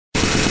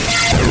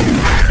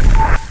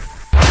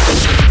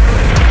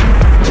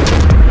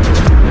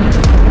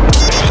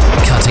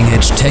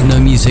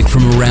music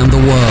from around the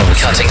world.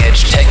 Cutting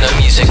edge techno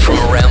music from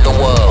around the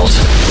world.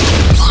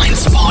 Blind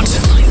Spot.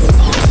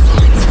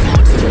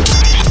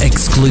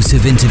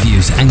 Exclusive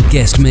interviews and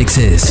guest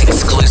mixes.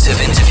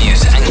 Exclusive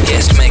interviews and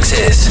guest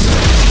mixes.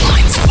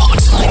 Blind Spot.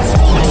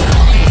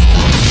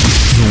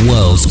 The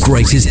world's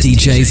greatest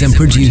DJs and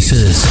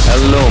producers.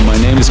 Hello, my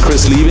name is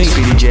Chris Liebing.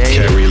 DJ.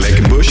 Jerry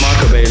Leckenbusch.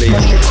 Marco Bailey.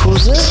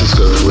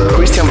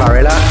 Christian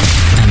Varela.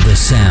 And the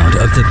sound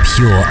of the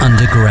pure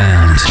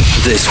underground.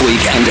 This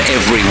week and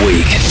every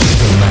week.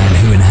 The man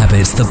who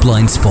inhabits the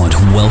Blind Spot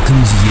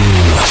welcomes you.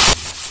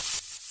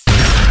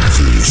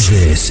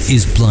 This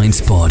is Blind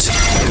Spot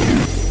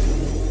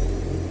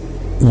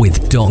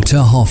with Dr.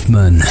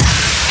 Hoffmann.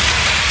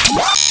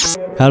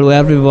 Hello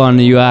everyone,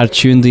 you are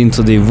tuned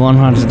into the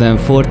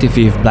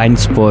 145th Blind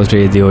Spot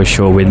radio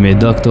show with me,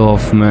 Dr.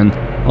 Hoffmann,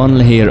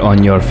 only here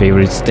on your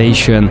favorite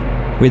station.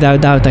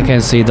 Without doubt I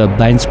can say that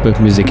Blind Spot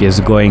music is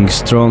going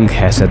strong,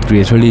 has had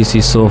great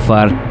releases so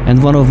far,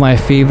 and one of my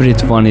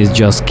favorite ones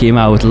just came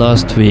out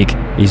last week,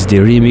 is the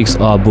remix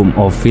album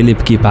of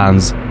Philippe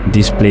Kipan's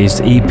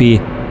Displaced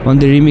EP. On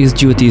the remix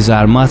duties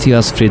are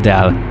Mattias,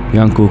 Fridell,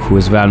 Jungkook, who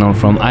is well known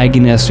from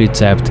Eigenes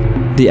Recept,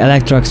 the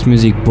Electrox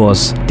music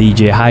boss,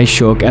 DJ High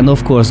Shock, and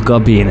of course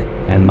Gabin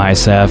and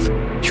myself.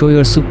 Show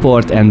your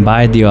support and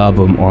buy the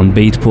album on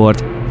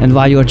Beatport, and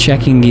while you're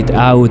checking it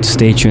out,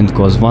 stay tuned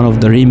cause one of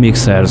the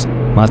remixers,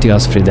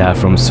 Mattias Fridell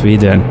from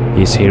Sweden,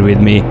 is here with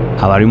me.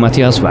 How are you,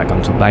 Mattias?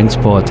 Welcome to Blind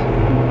Spot.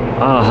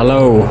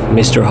 Hello,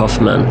 Mr.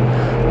 Hoffmann.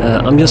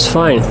 I'm just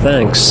fine,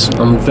 thanks.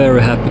 I'm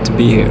very happy to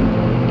be here.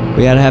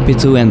 We are happy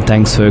too, and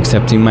thanks for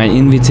accepting my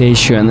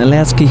invitation.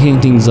 Let's kick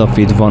things off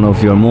with one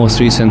of your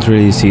most recent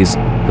releases.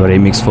 Your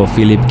remix for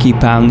Philippe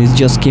Kipan, it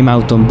just came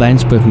out on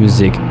Blind Spot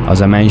Music.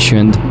 As I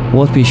mentioned,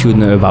 what we should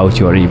know about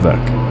your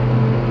rework?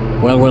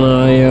 Well, when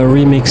I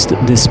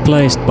remixed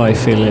Displaced by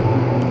Philippe,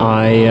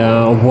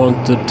 I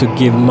wanted to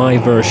give my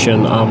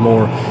version a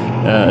more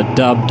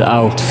dubbed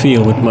out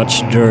feel with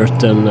much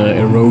dirt and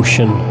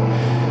erosion.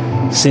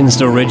 Since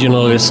the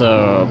original is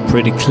a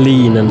pretty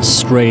clean and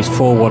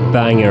straightforward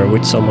banger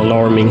with some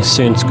alarming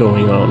synths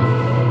going on,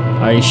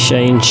 I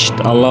changed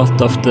a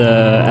lot of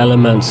the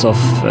elements of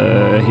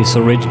his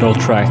original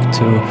track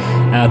to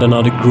add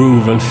another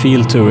groove and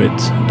feel to it.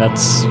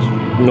 That's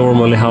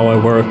normally how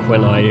I work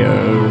when I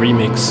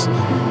remix.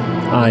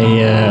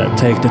 I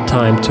take the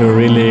time to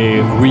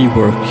really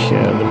rework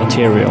the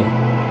material.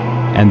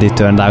 And it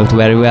turned out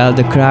very well,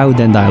 the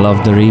crowd, and I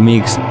love the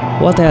remix.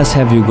 What else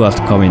have you got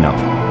coming up?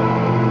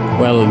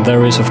 Well,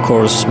 there is of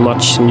course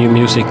much new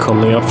music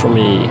coming up for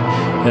me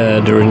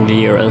during the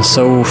year, and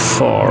so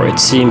far it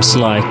seems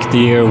like the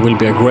year will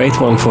be a great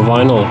one for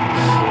vinyl.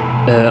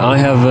 I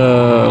have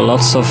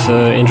lots of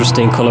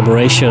interesting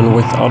collaboration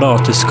with other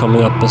artists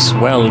coming up as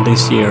well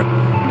this year.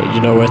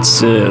 You know,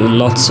 it's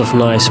lots of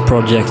nice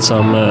projects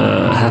I'm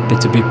happy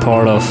to be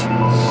part of.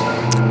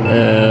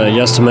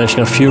 Just to mention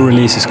a few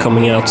releases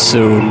coming out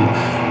soon.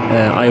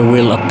 I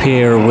will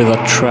appear with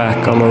a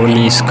track on a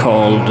release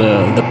called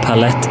the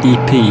Palette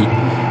EP,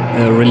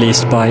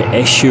 released by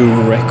Issue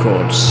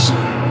Records.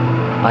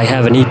 I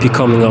have an EP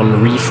coming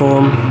on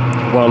Reform,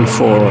 one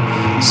for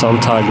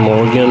Sometide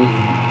Morgan,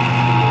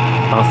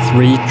 a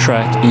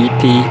 3-track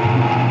EP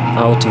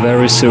out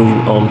very soon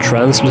on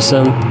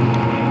Translucent,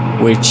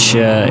 which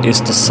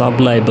is the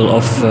sub-label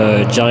of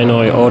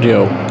Gynoid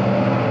Audio.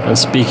 And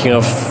speaking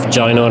of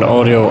Gynoid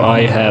Audio,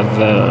 I have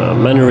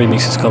many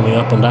remixes coming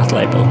up on that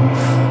label.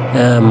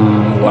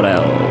 What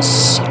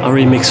else? A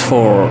remix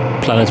for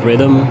Planet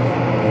Rhythm,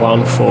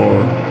 one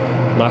for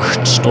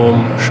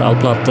Nachtsturm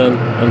Schallplatten,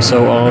 and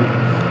so on.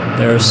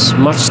 There's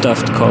much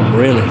stuff to come,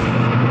 really.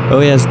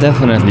 Oh yes,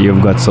 definitely,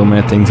 you've got so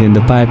many things in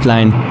the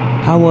pipeline.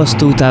 How was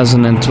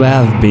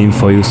 2012 been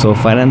for you so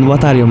far, and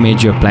what are your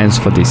major plans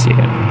for this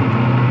year?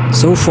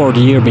 So far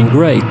the year been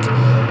great.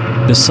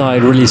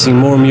 Besides releasing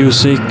more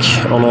music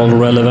on all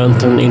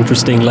relevant and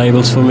interesting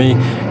labels for me,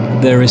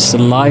 there is a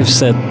live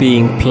set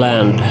being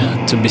planned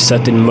to be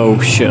set in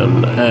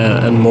motion,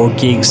 and more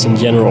gigs in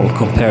general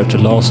compared to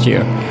last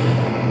year.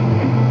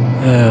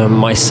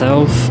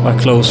 Myself, a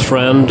close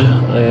friend,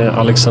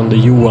 Alexander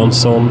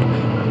Johansson,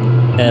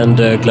 and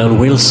Glenn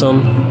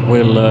Wilson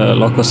will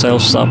lock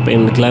ourselves up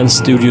in Glenn's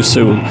studio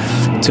soon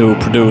to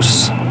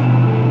produce.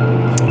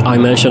 I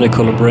mentioned the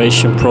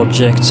collaboration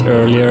projects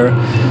earlier.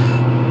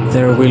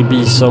 There will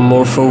be some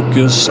more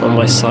focus on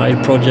my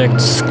side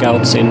project,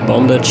 Scouts in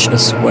Bondage,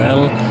 as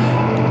well.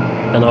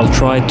 And I'll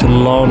try to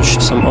launch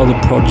some other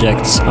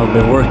projects I've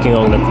been working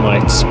on that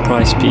might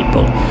surprise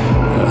people.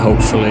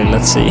 Hopefully,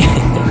 let's see.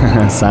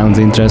 Sounds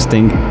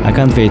interesting. I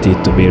can't wait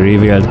it to be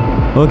revealed.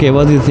 Okay,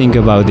 what do you think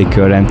about the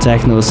current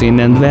techno scene,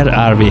 and where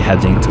are we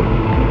heading to?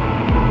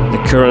 The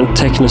current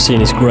techno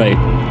scene is great.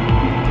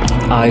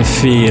 I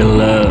feel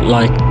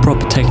like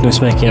proper techno is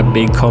making a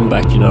big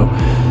comeback, you know.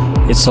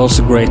 It's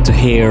also great to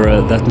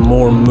hear that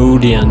more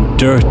moody and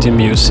dirty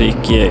music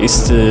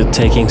is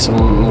taking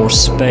some more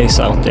space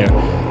out there.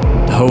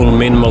 the whole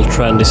minimal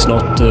trend is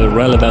not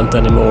relevant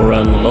anymore,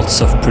 and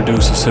lots of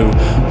producers who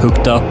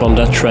hooked up on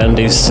that trend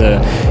is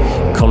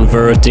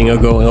converting or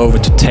going over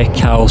to tech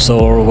house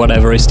or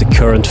whatever is the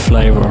current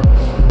flavor.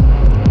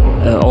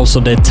 Also,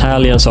 the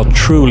Italians are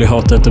truly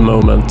hot at the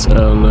moment,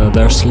 and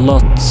there's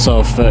lots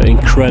of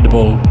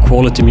incredible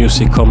quality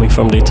music coming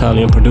from the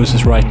Italian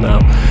producers right now.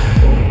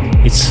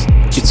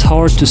 It's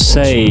hard to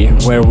say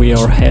where we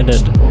are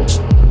headed,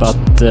 but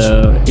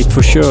it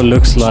for sure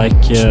looks like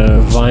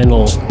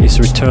vinyl is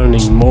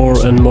returning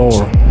more and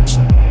more,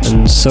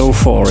 and so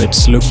far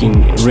it's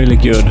looking really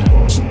good.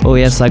 Oh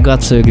yes, I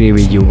got to agree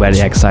with you, very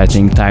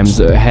exciting times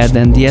ahead,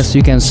 and yes,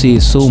 you can see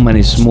so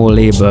many small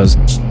labels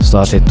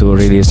started to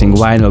releasing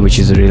vinyl, which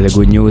is really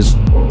good news.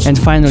 And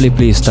finally,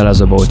 please tell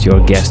us about your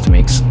guest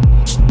mix.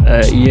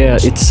 Yeah,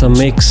 it's a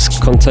mix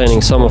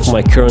containing some of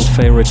my current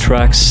favorite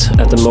tracks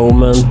at the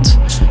moment,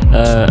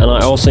 and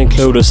I also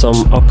included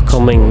some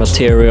upcoming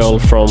material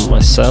from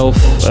myself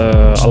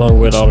along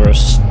with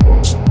others.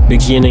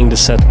 Beginning the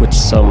set with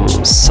some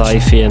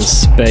sci-fi and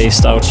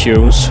spaced out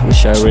tunes,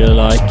 which I really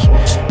like,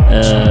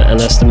 and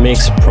as the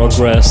mix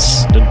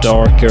progresses, the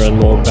darker and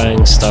more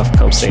bang stuff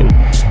comes in,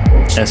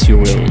 as you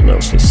will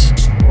notice.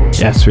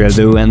 Yes, we'll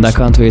do, and I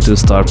can't wait to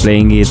start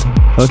playing it.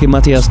 Okay,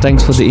 Mattias,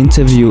 thanks for the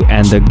interview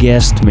and the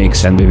guest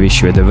mix, and we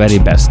wish you the very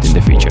best in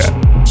the future.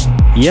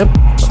 Yep,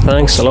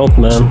 thanks a lot,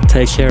 man.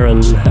 Take care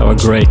and have a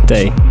great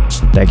day.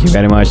 Thank you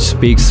very much.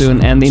 Speak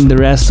soon, and in the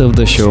rest of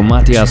the show,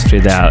 Mattias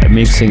Fridell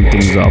mixing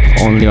things up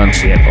only on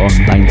here on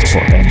Blind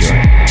Spot. Enjoy.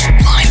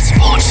 Blind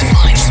Spot,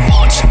 Blind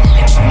Spot,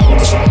 Blind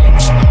Spot.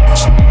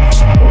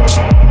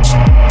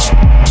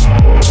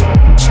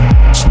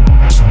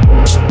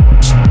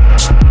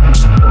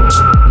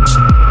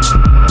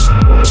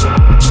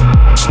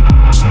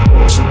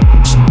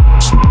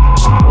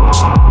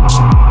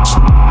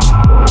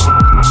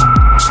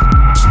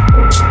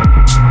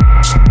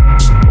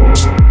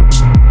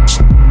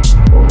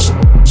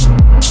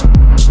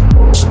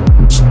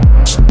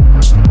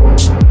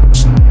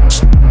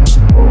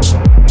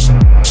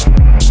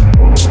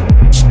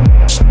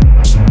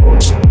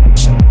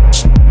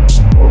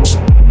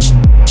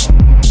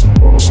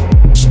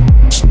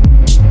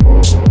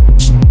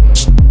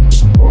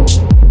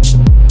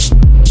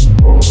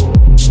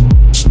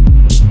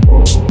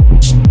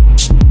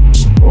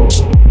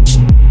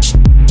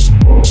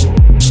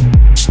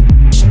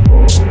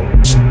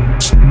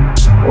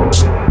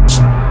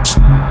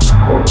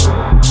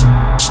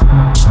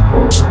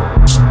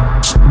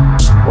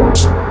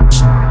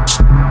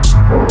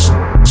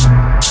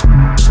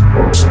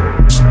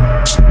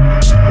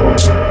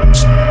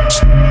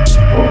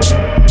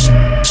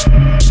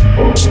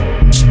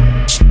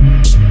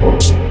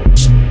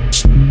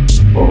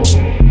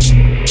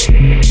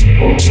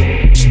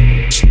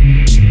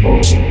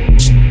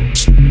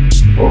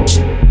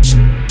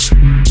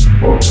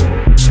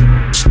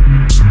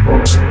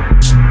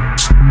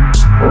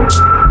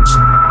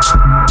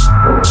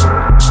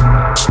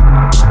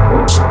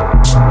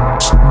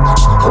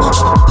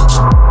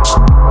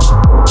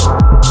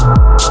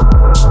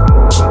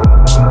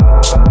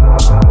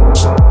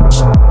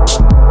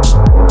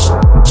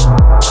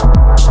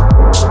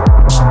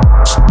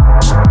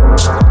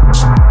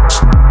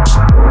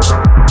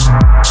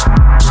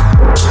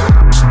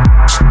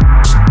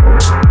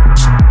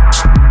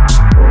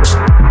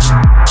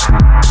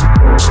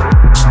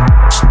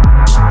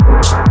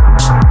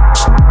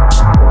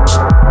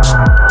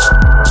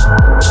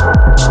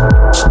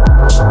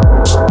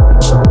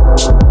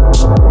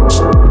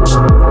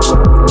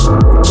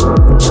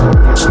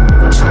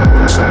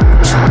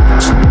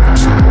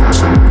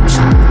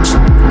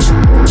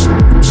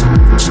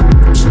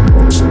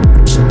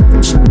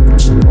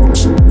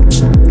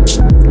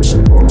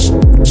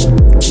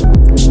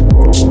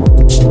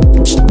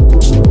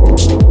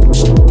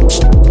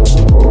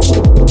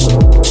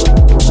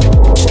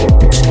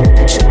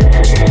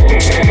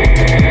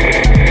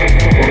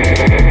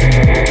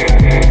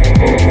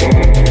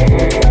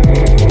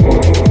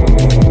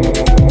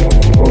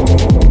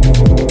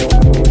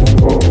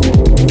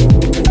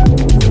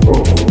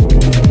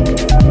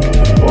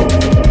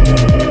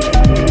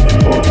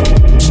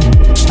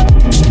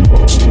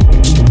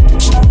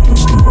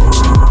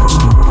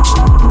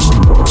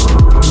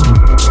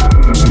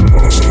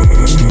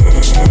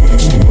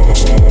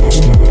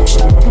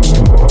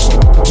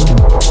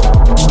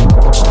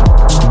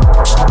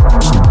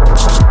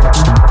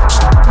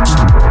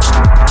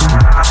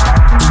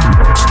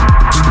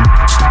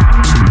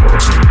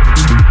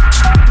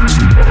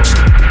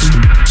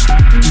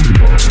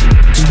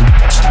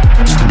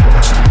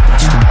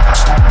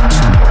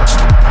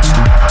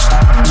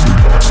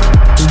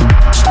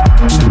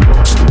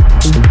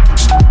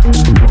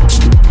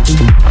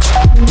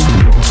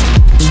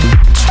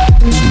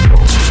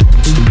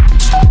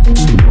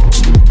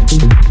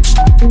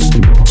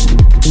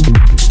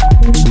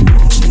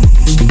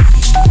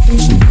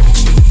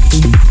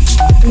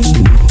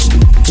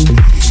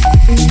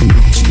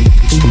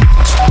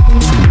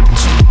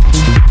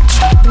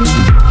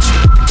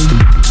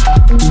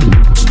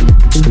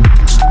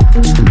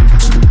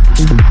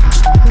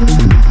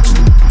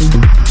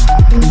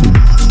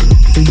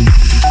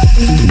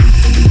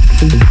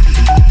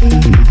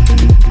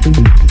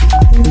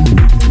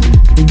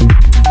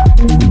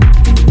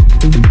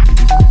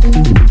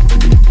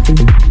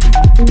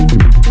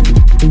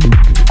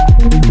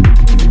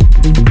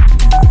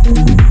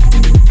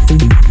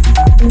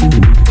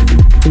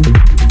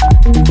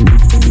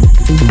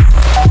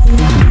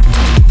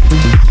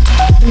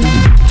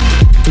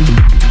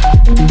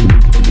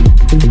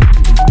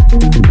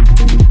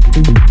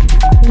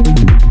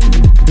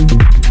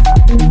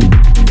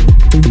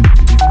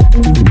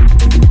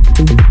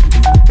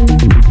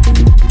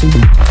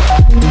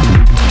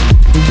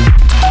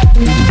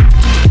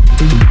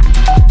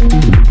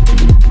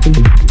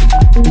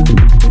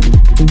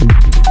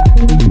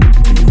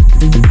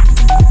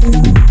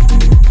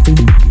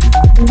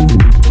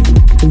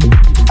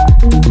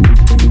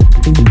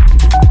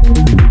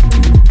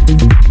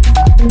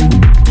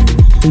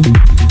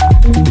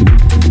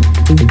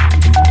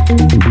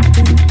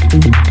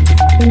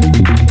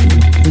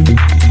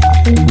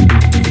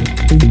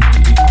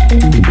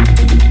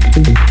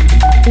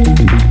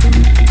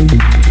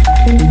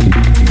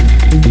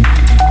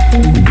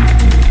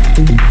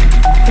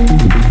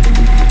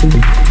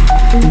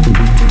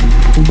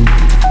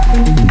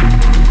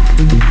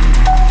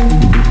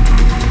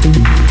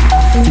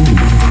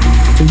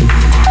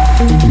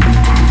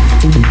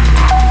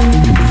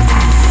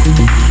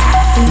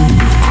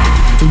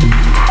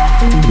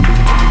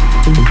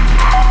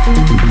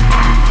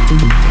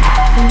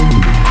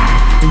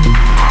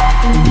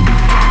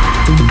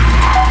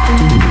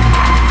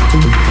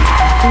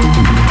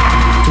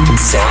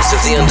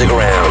 of the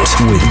underground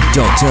with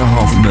Dr.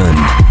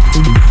 Hoffmann.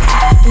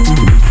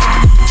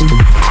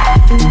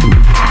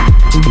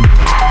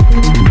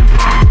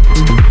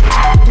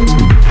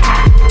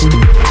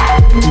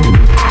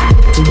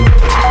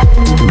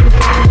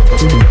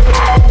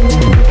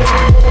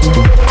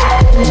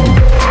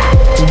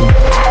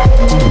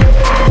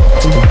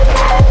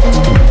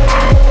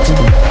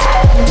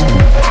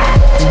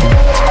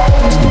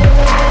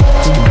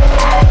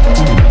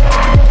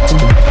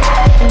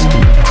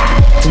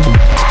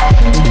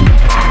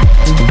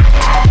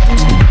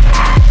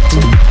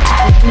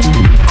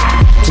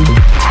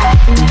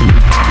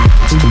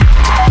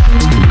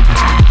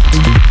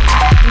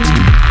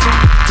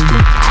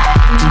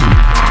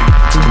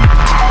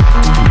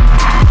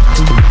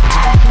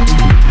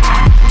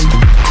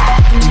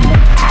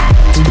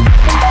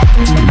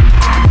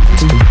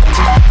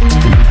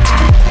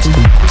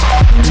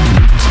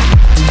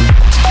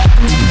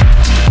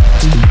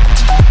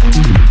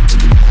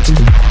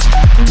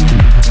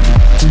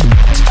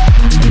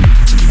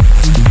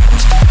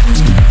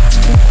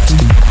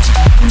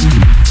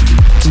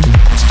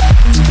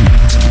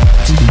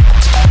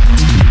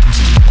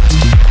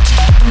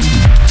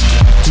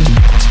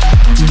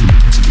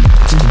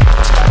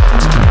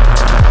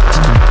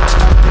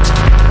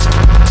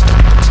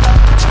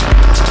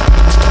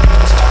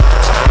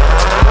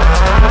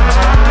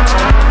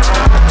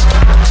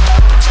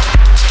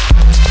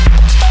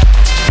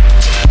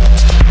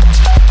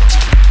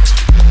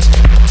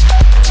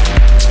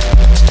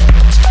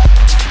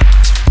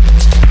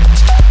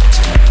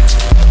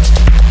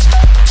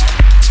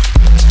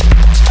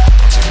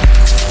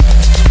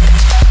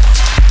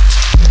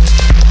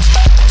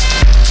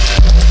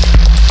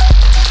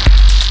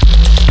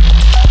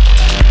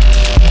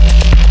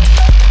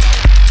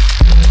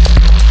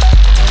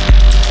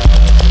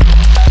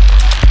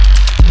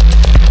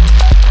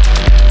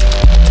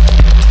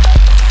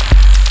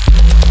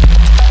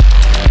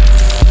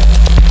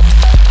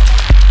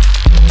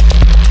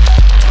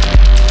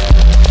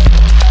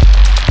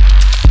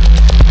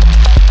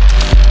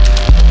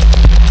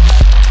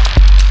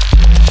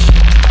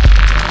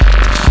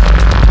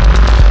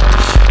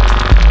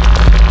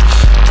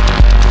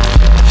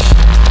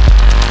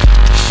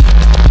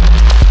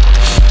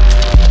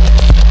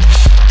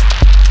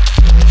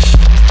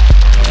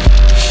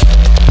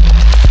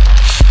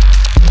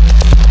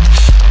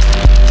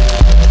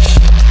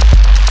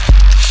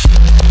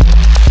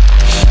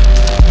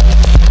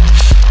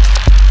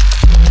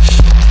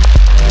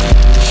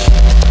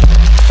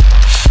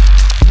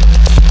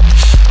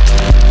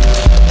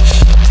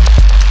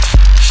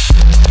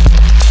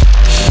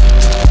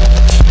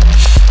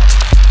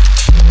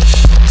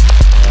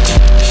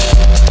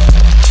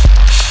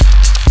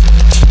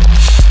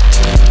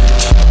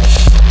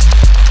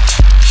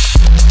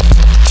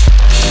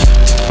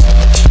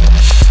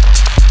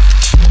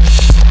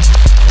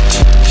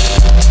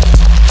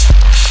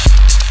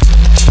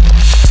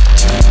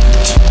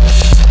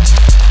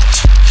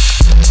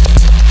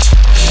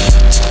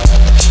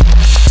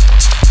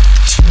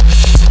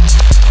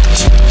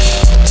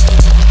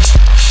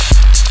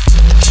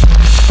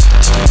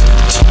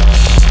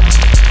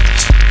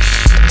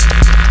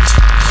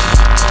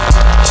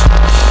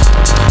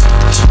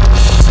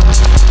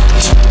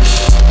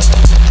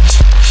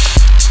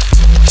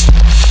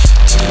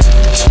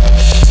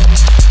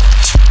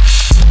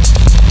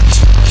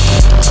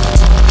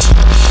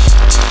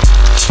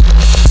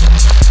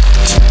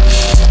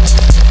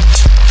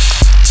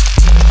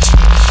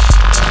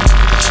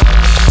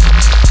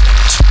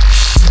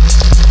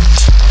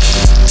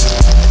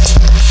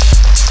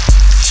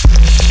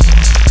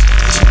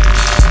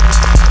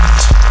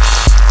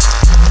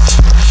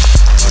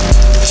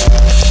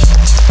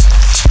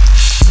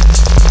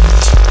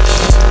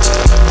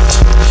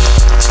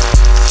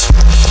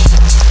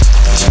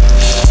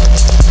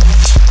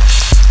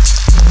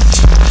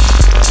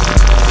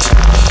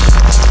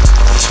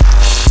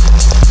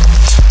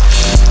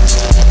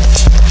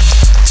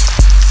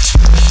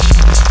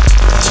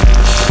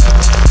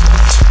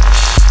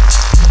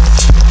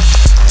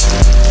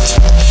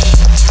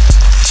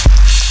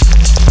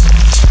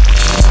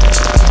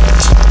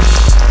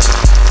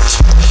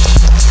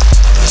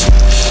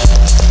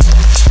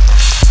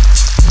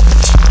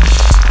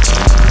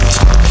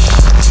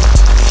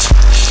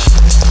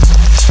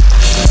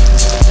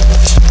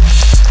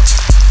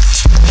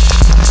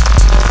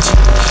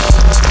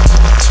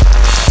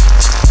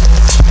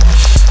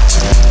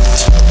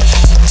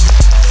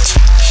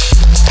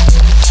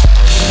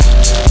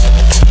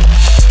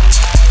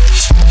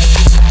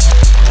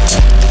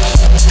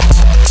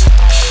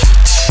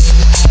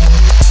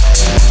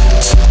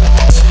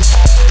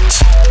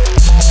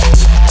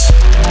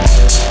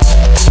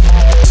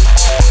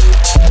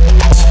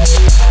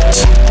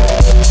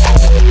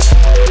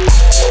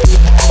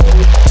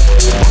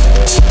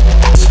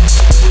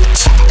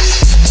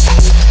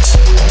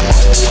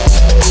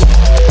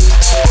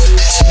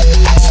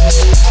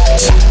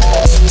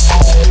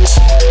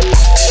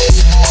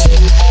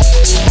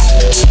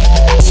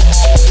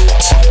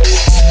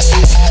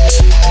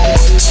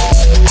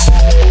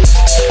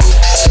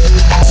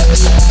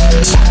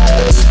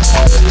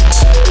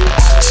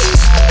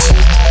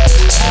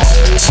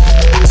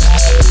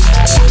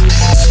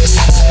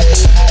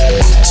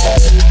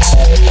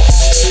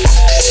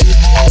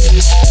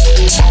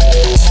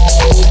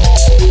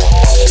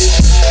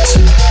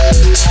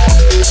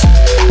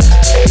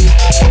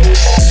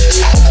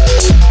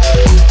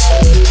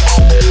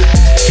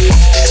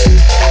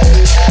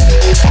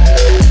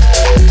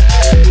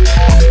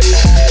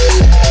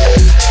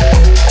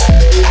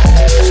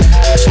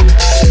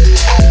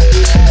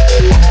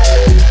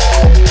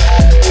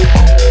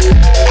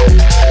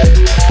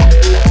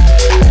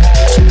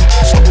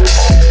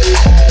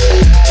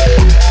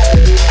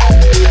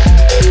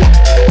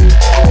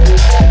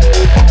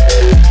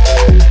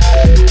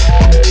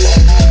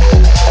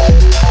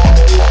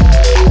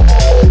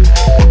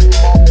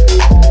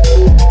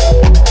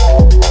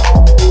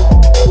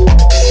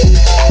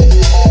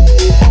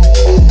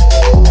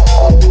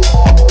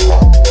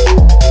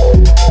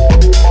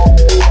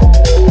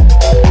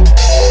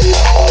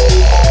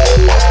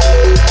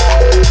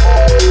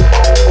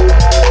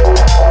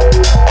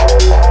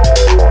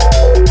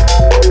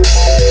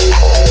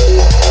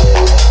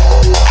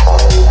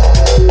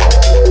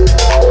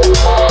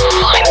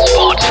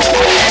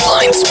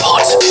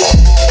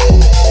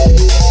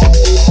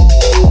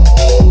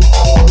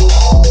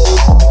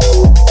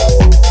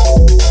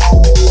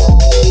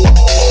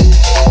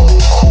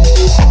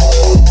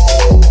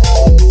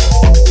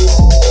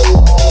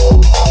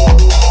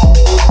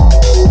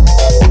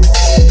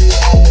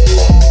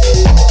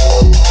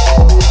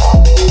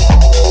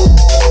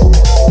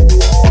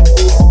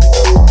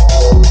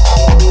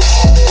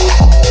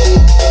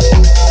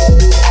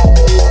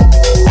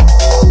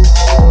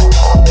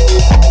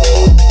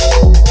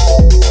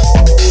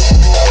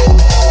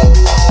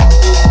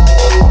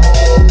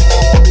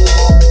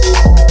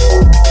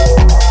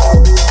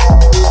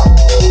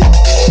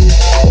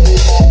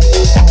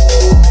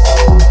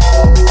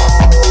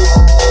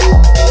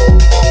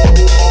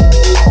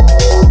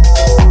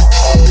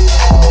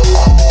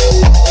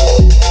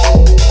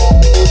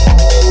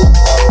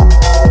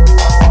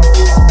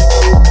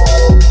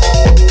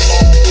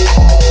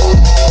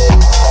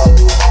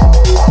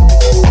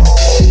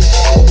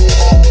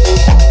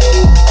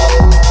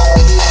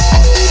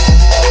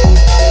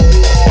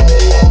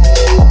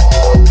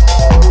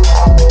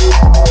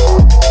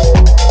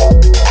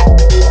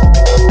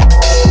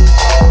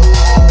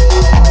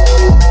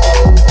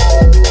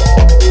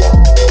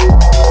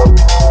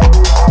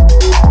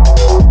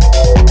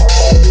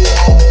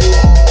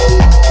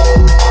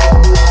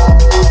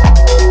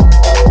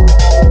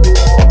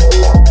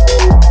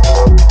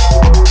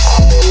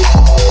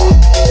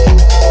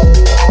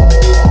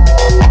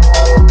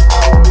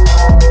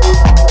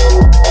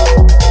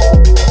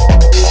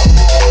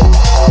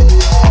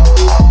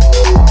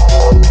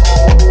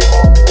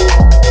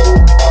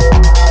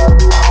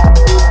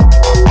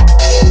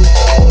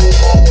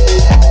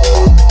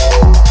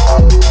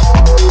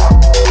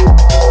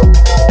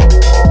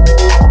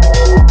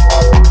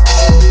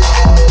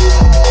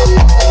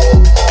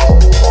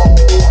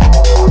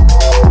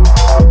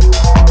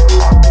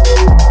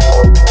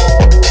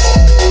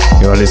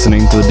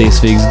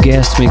 this week's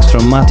guest mix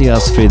from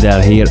Mattias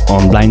Fridell here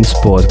on Blind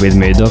Spot with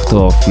me, Dr.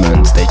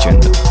 Hoffmann. Stay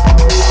tuned.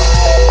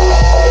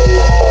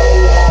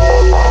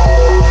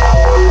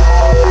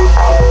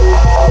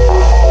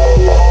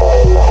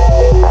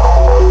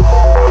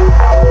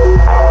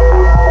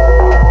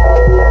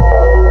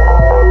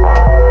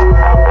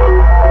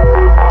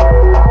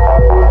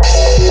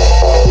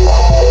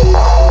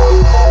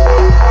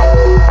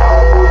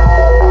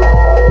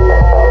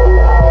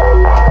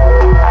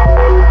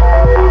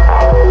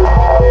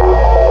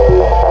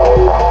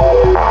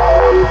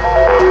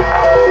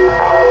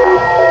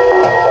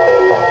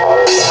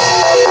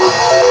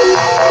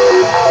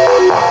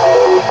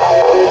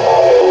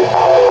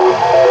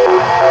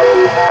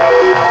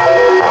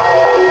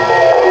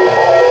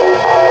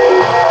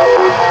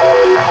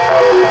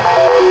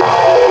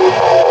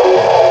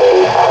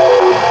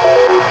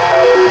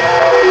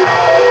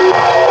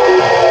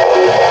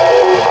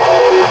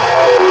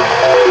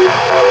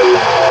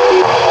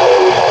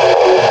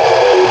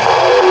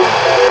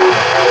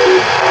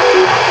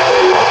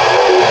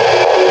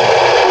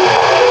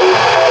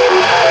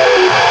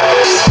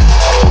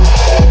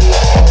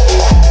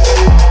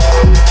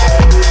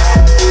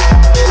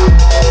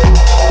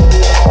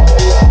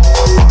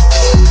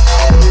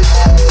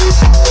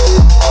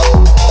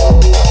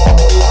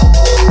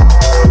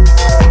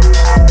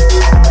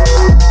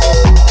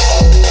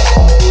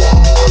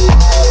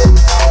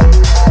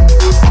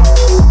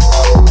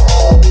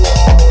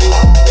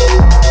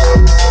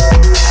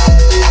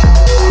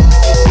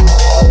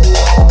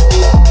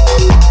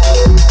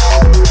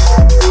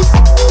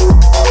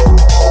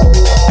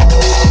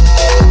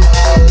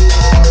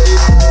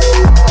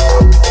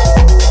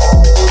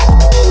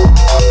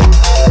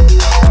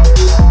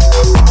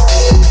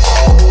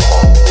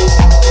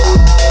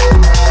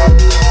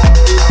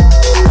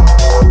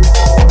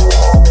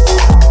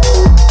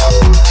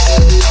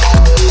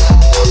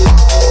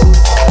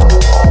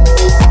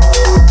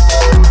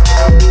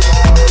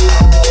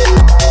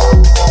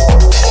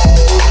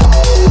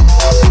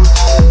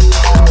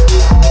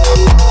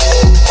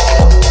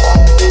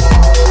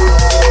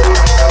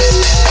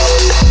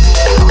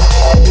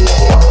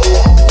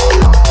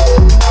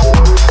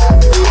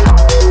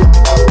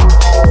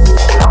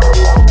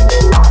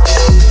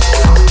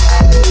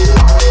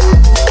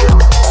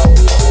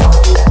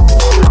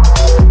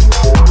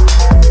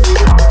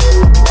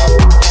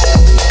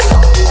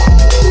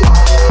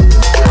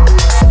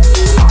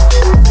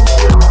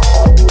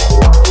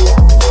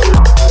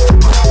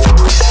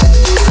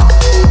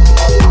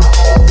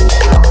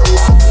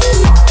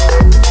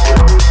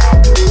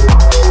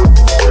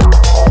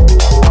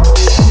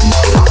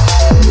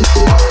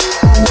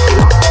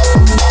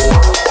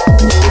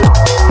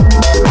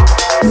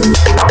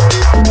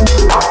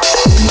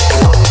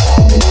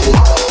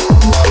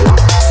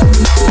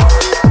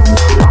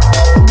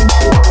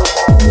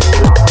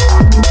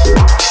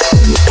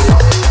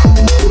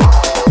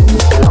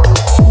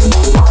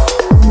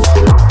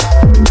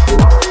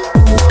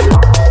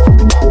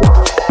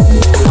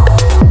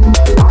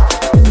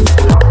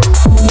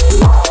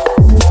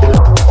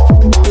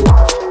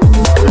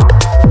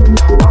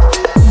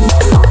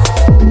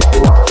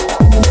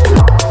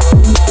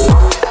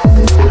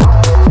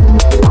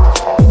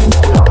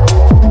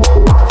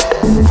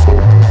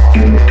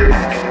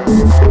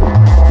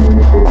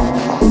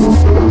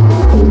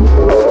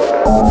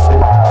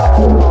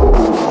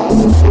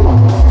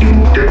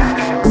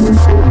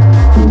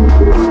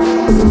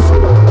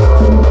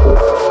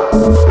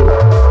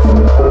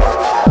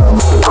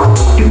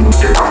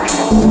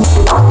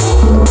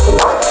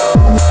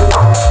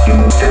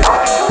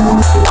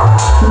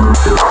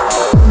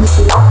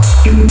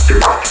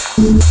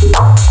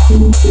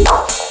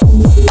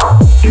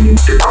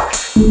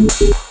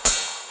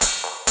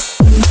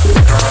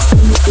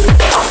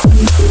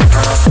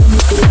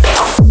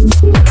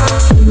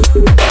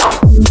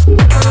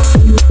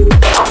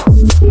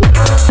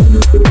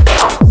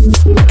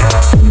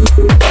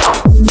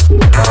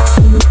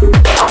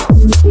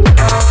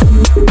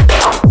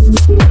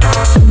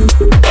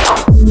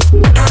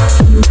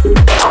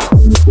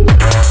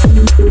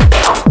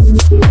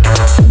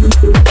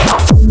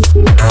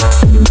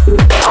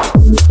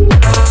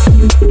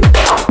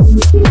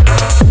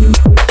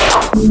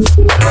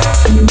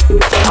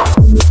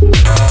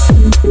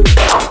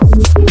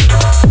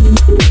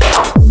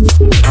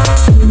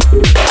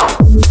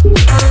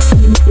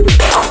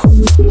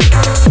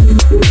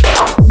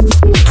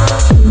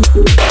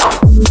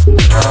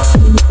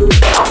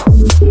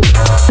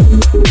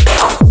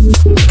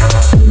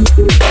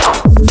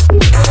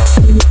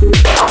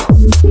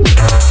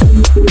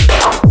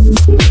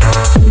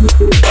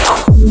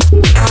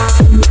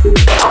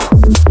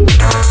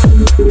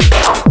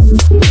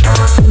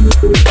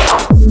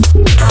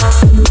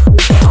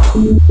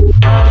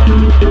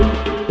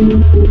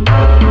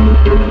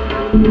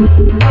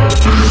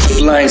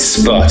 Blind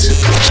Spot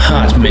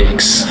Hot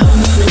Mix.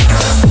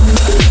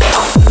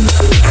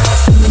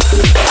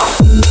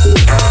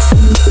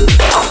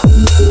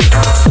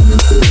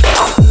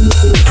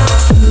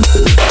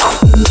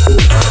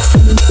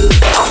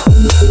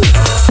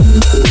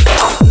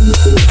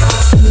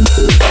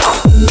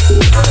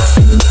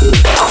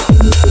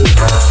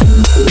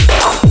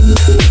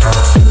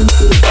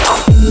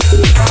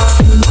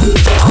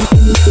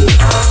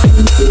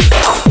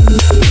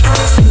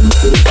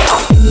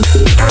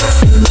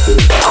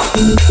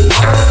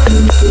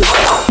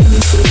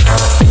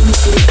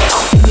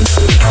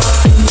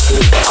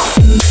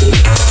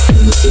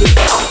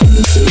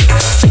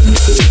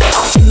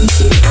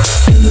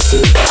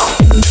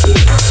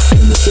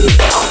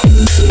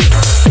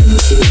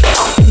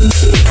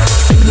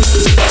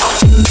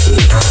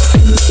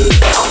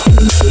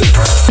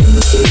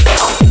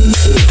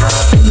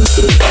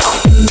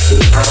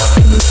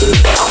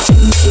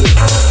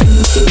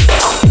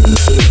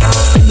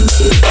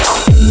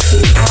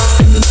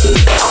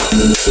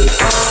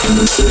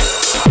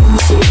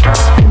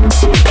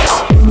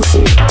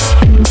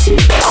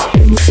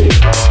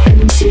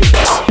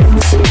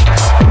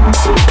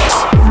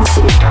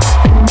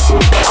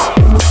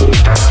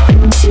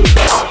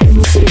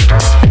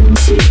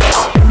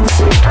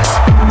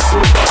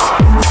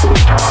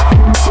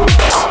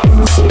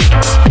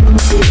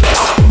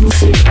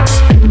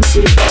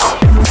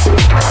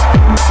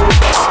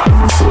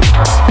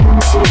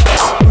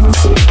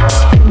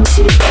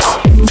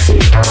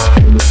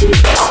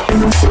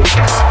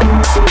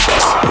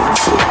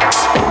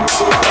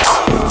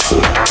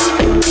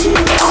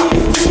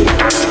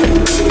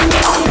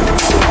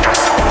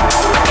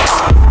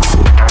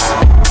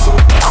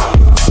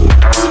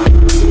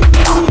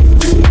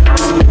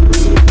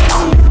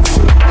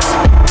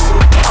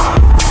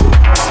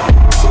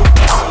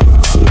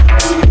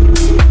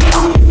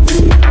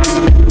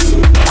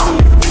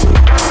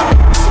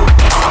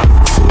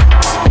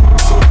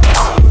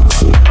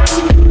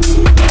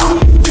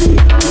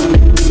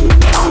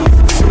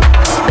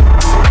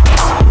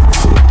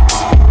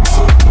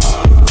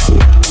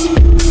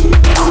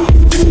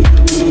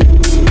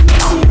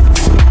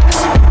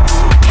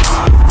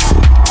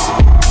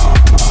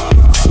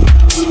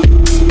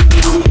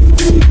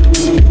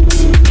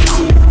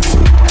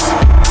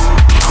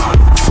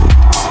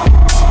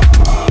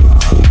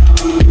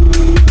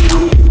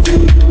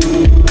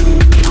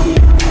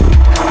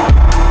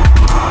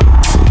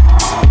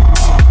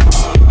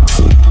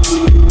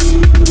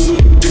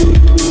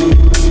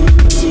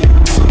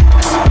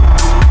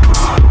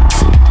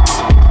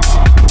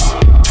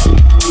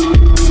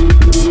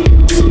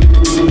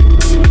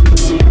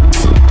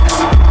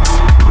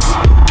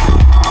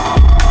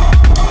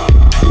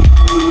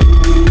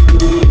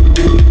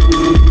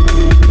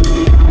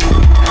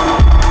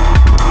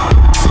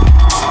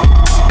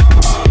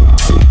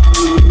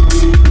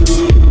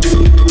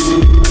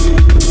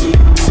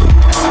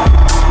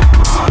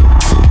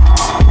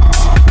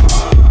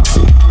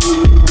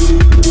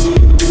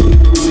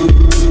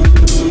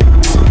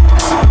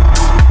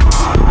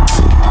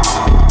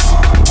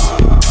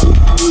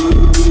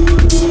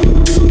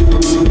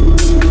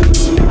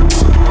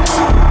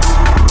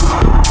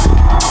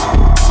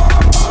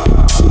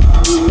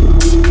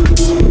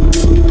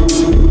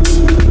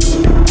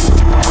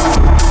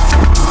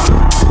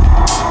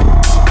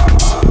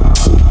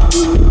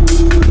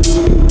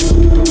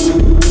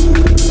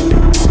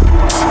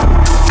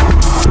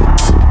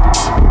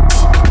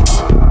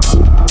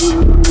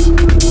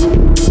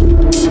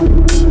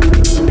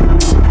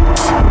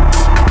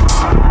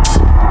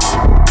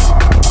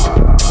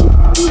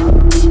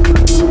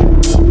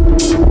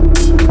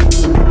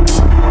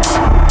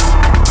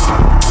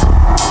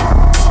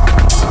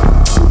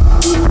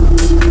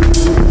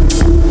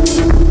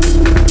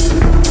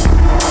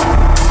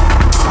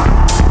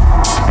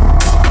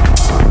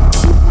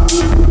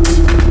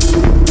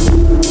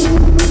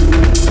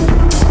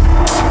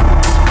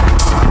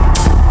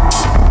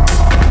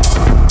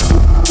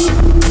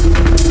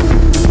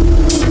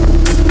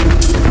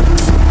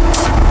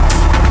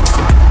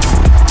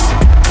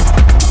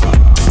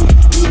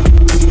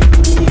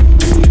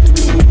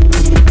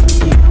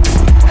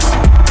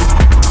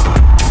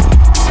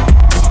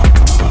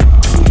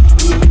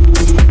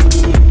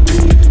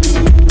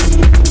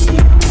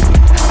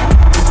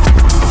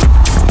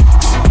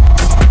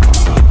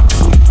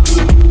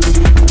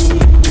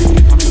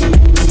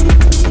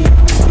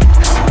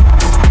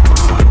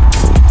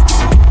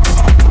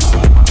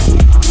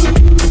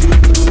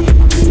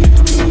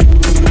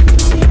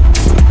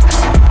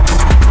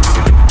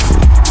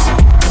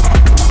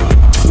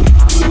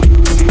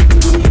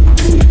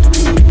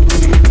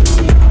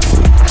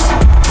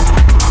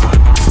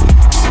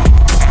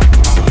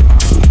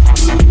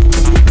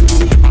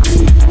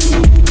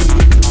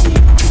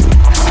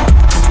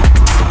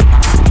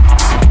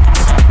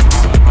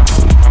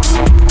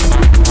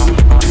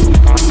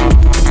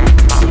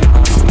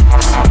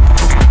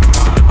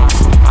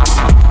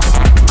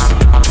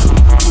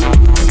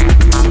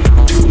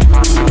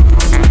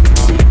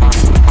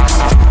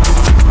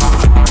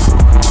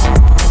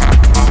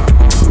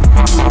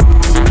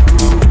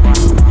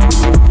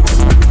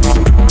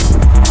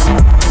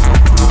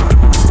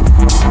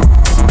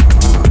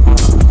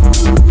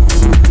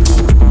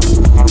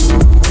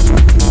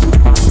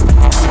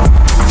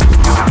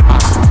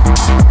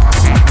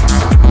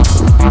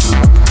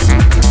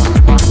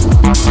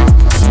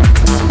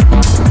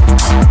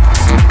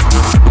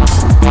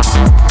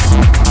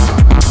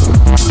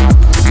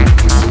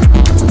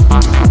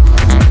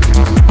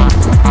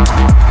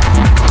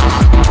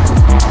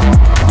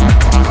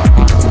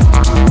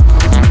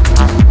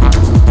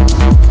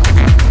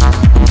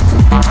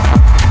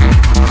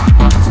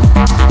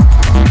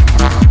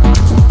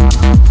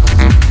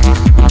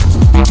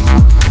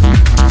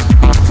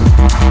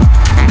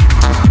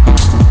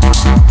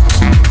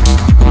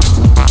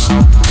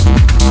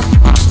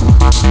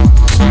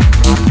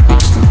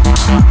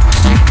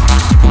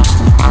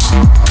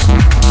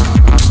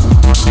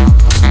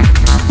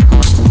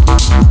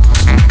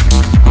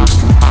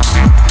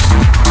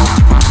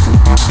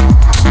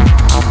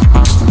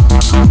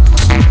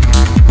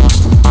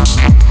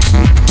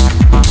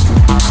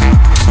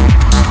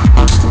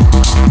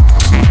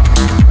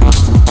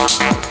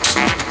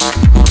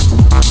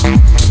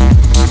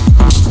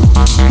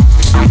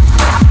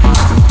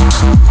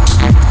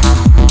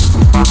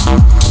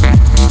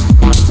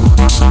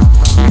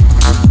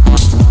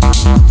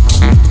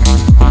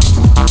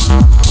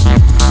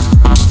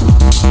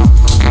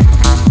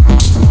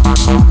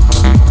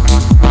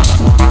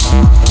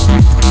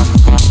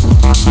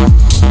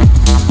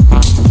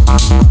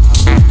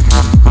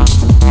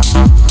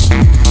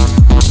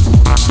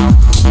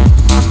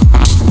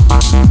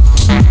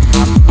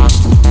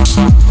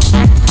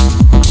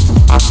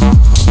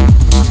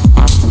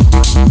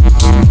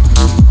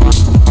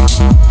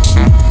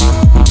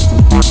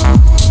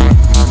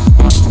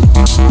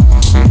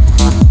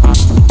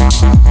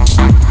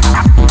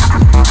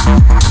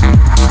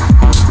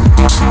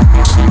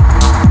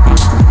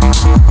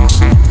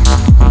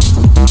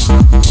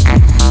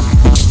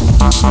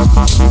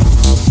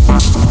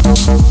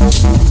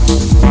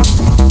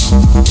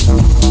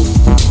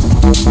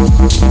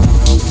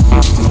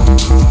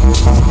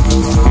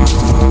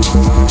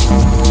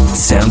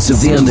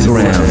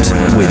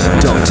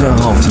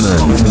 Dr.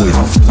 Hoffmann with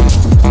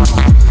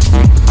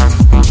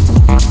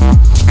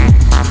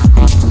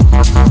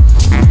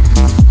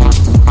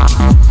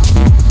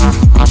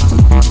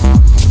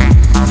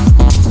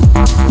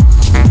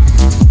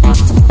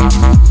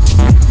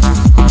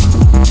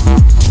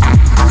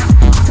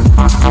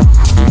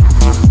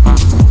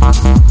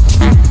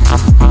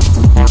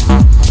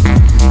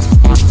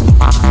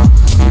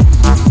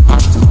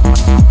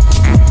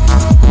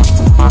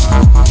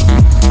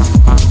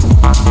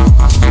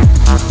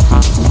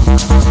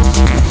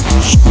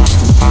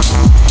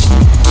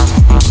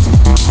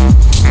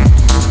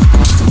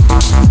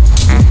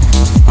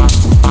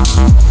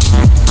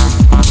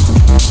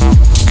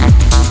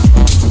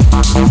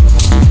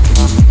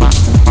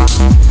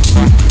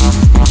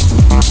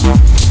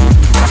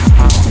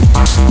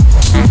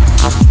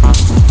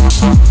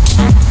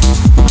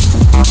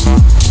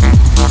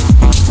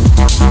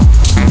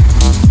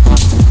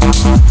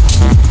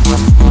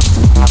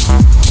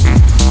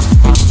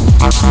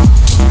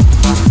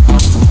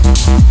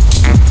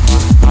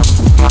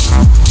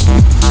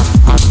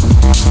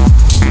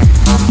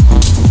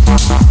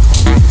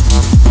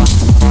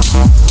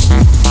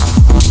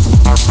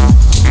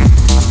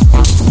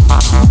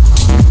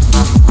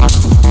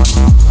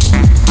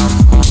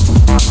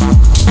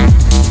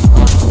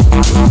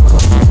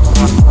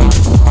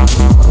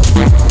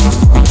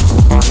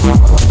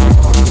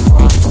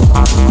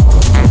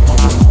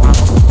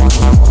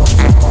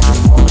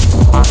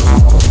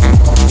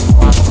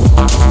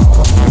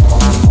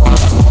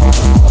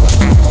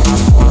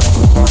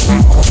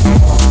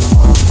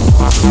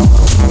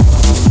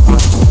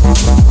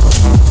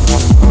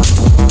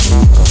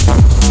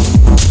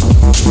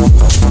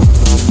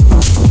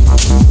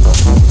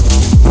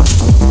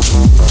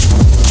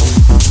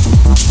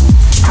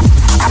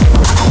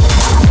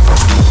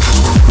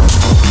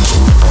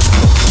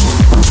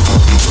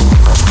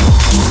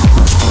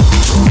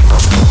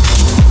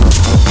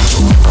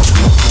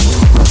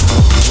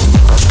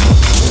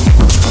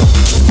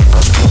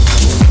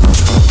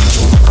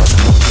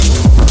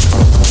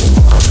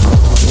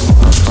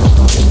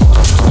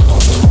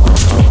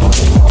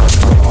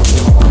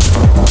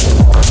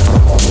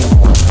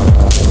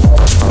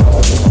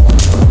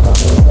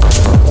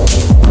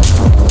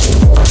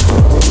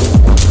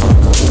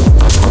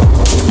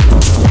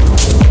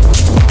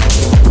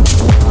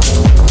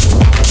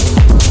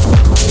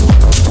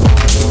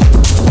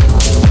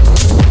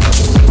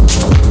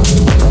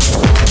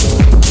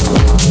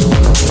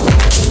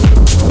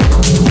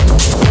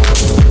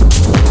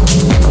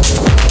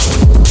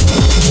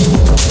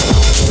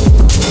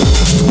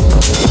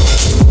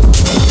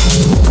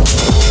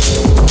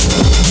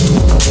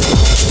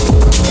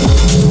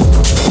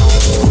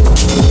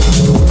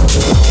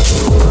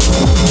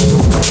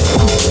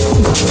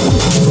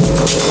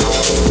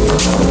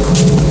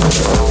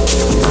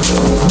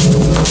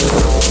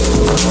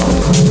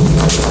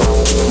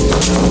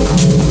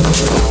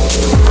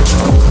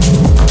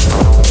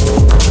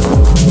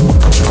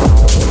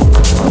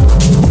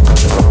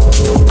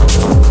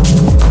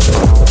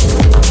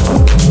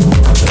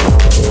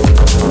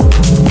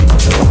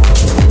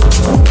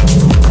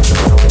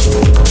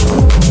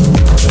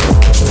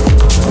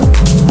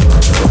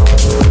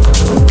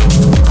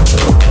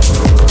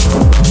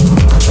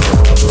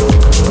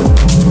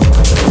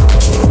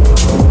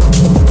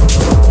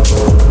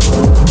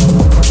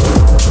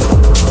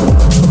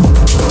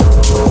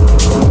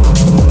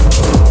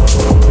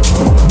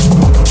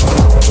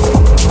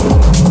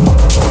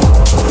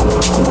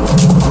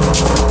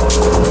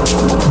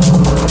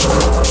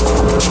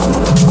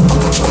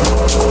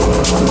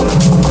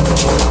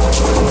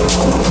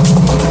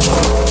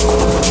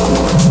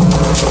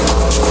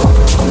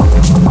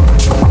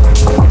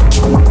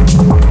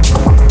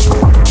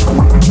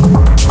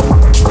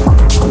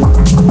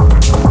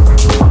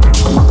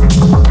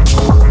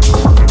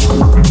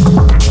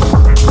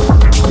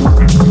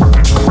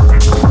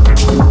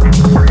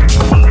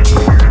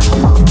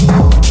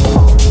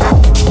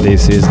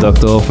This is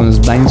Dr. Hoffmann's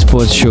Blind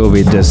Sports Show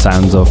with the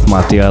sounds of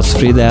Mattias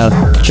Fridell.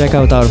 Check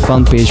out our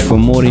fan page for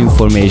more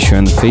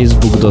information,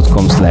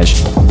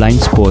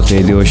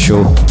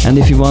 facebook.com/blindsportradioshow. And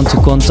if you want to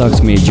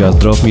contact me, just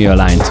drop me a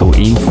line to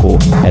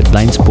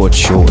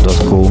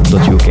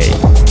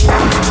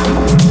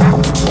info@blindsportshow.co.uk.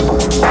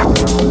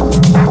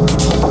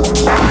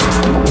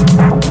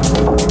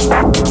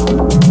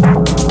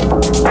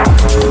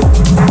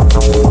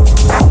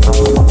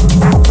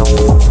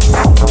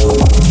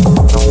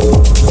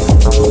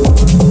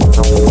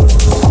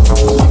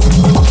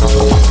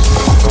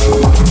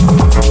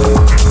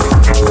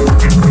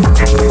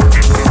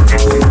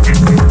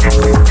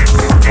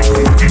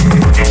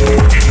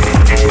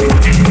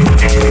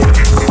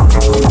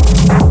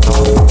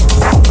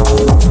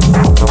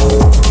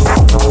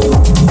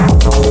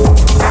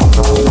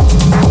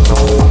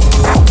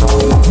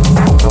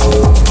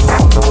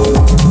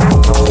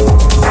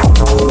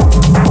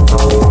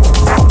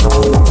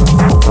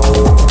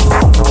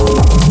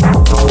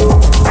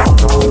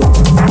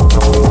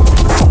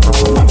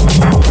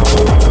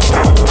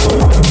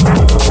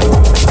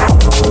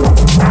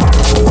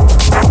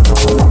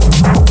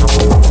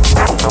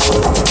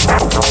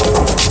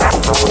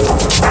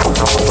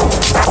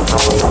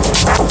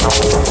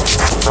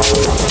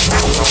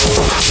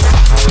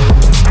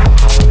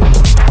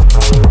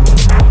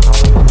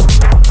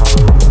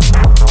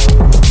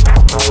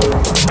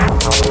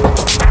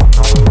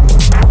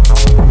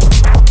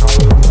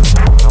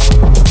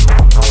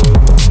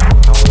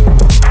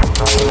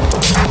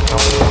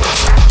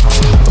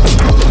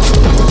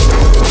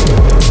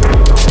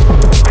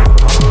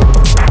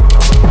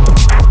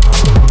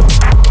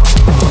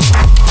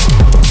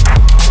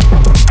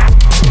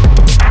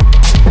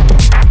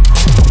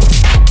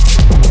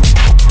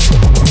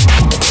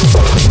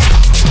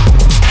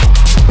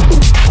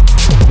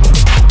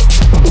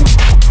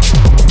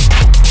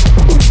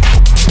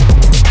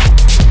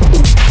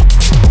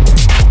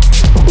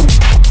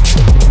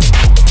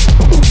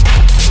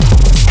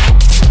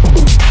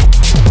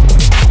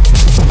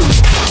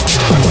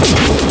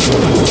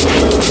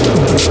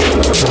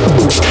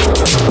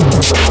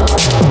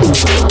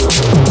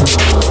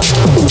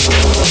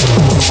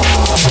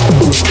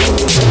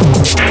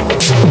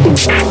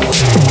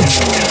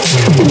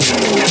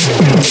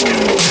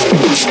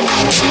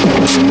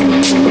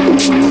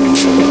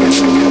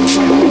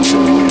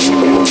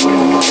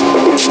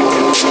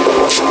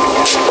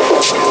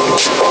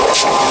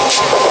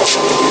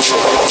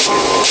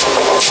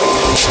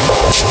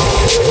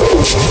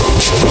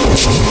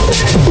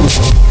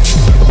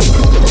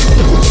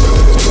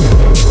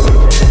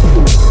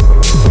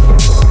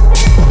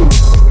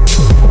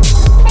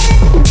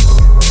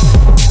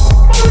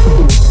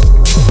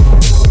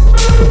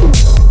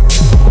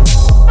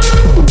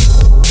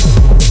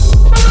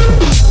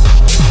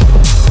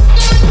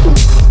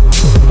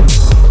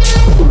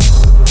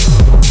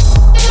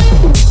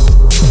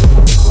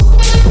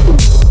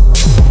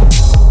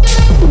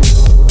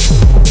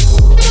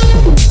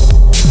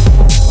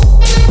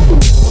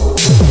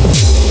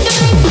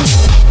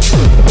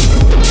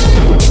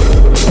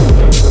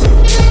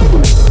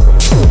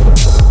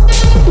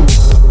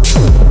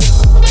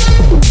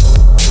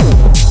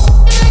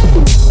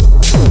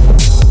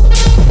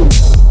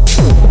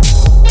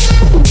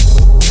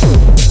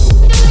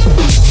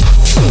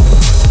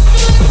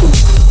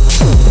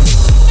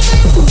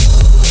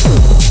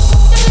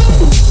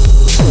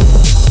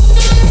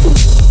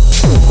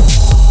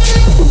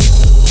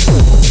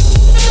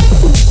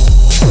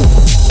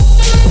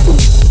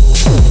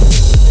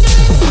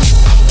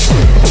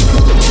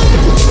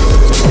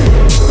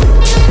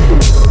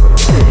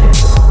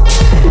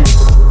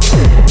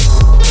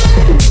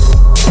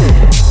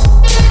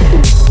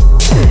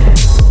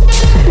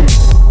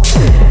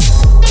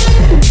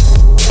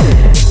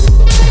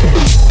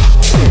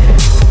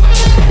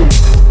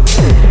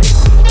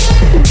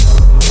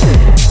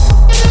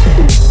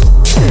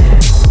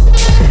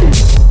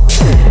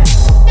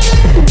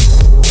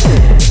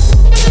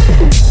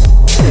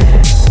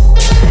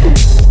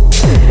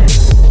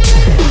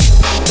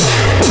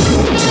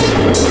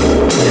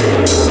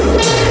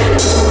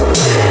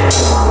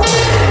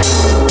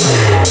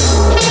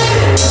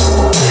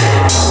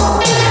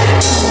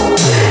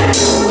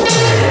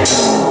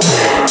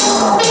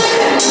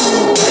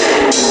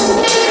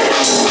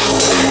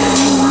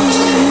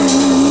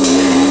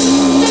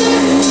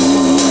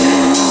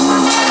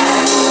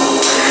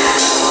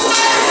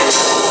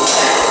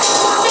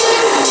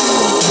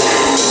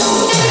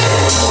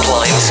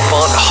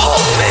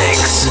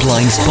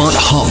 Blind Spot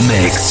Hot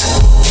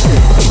Mix.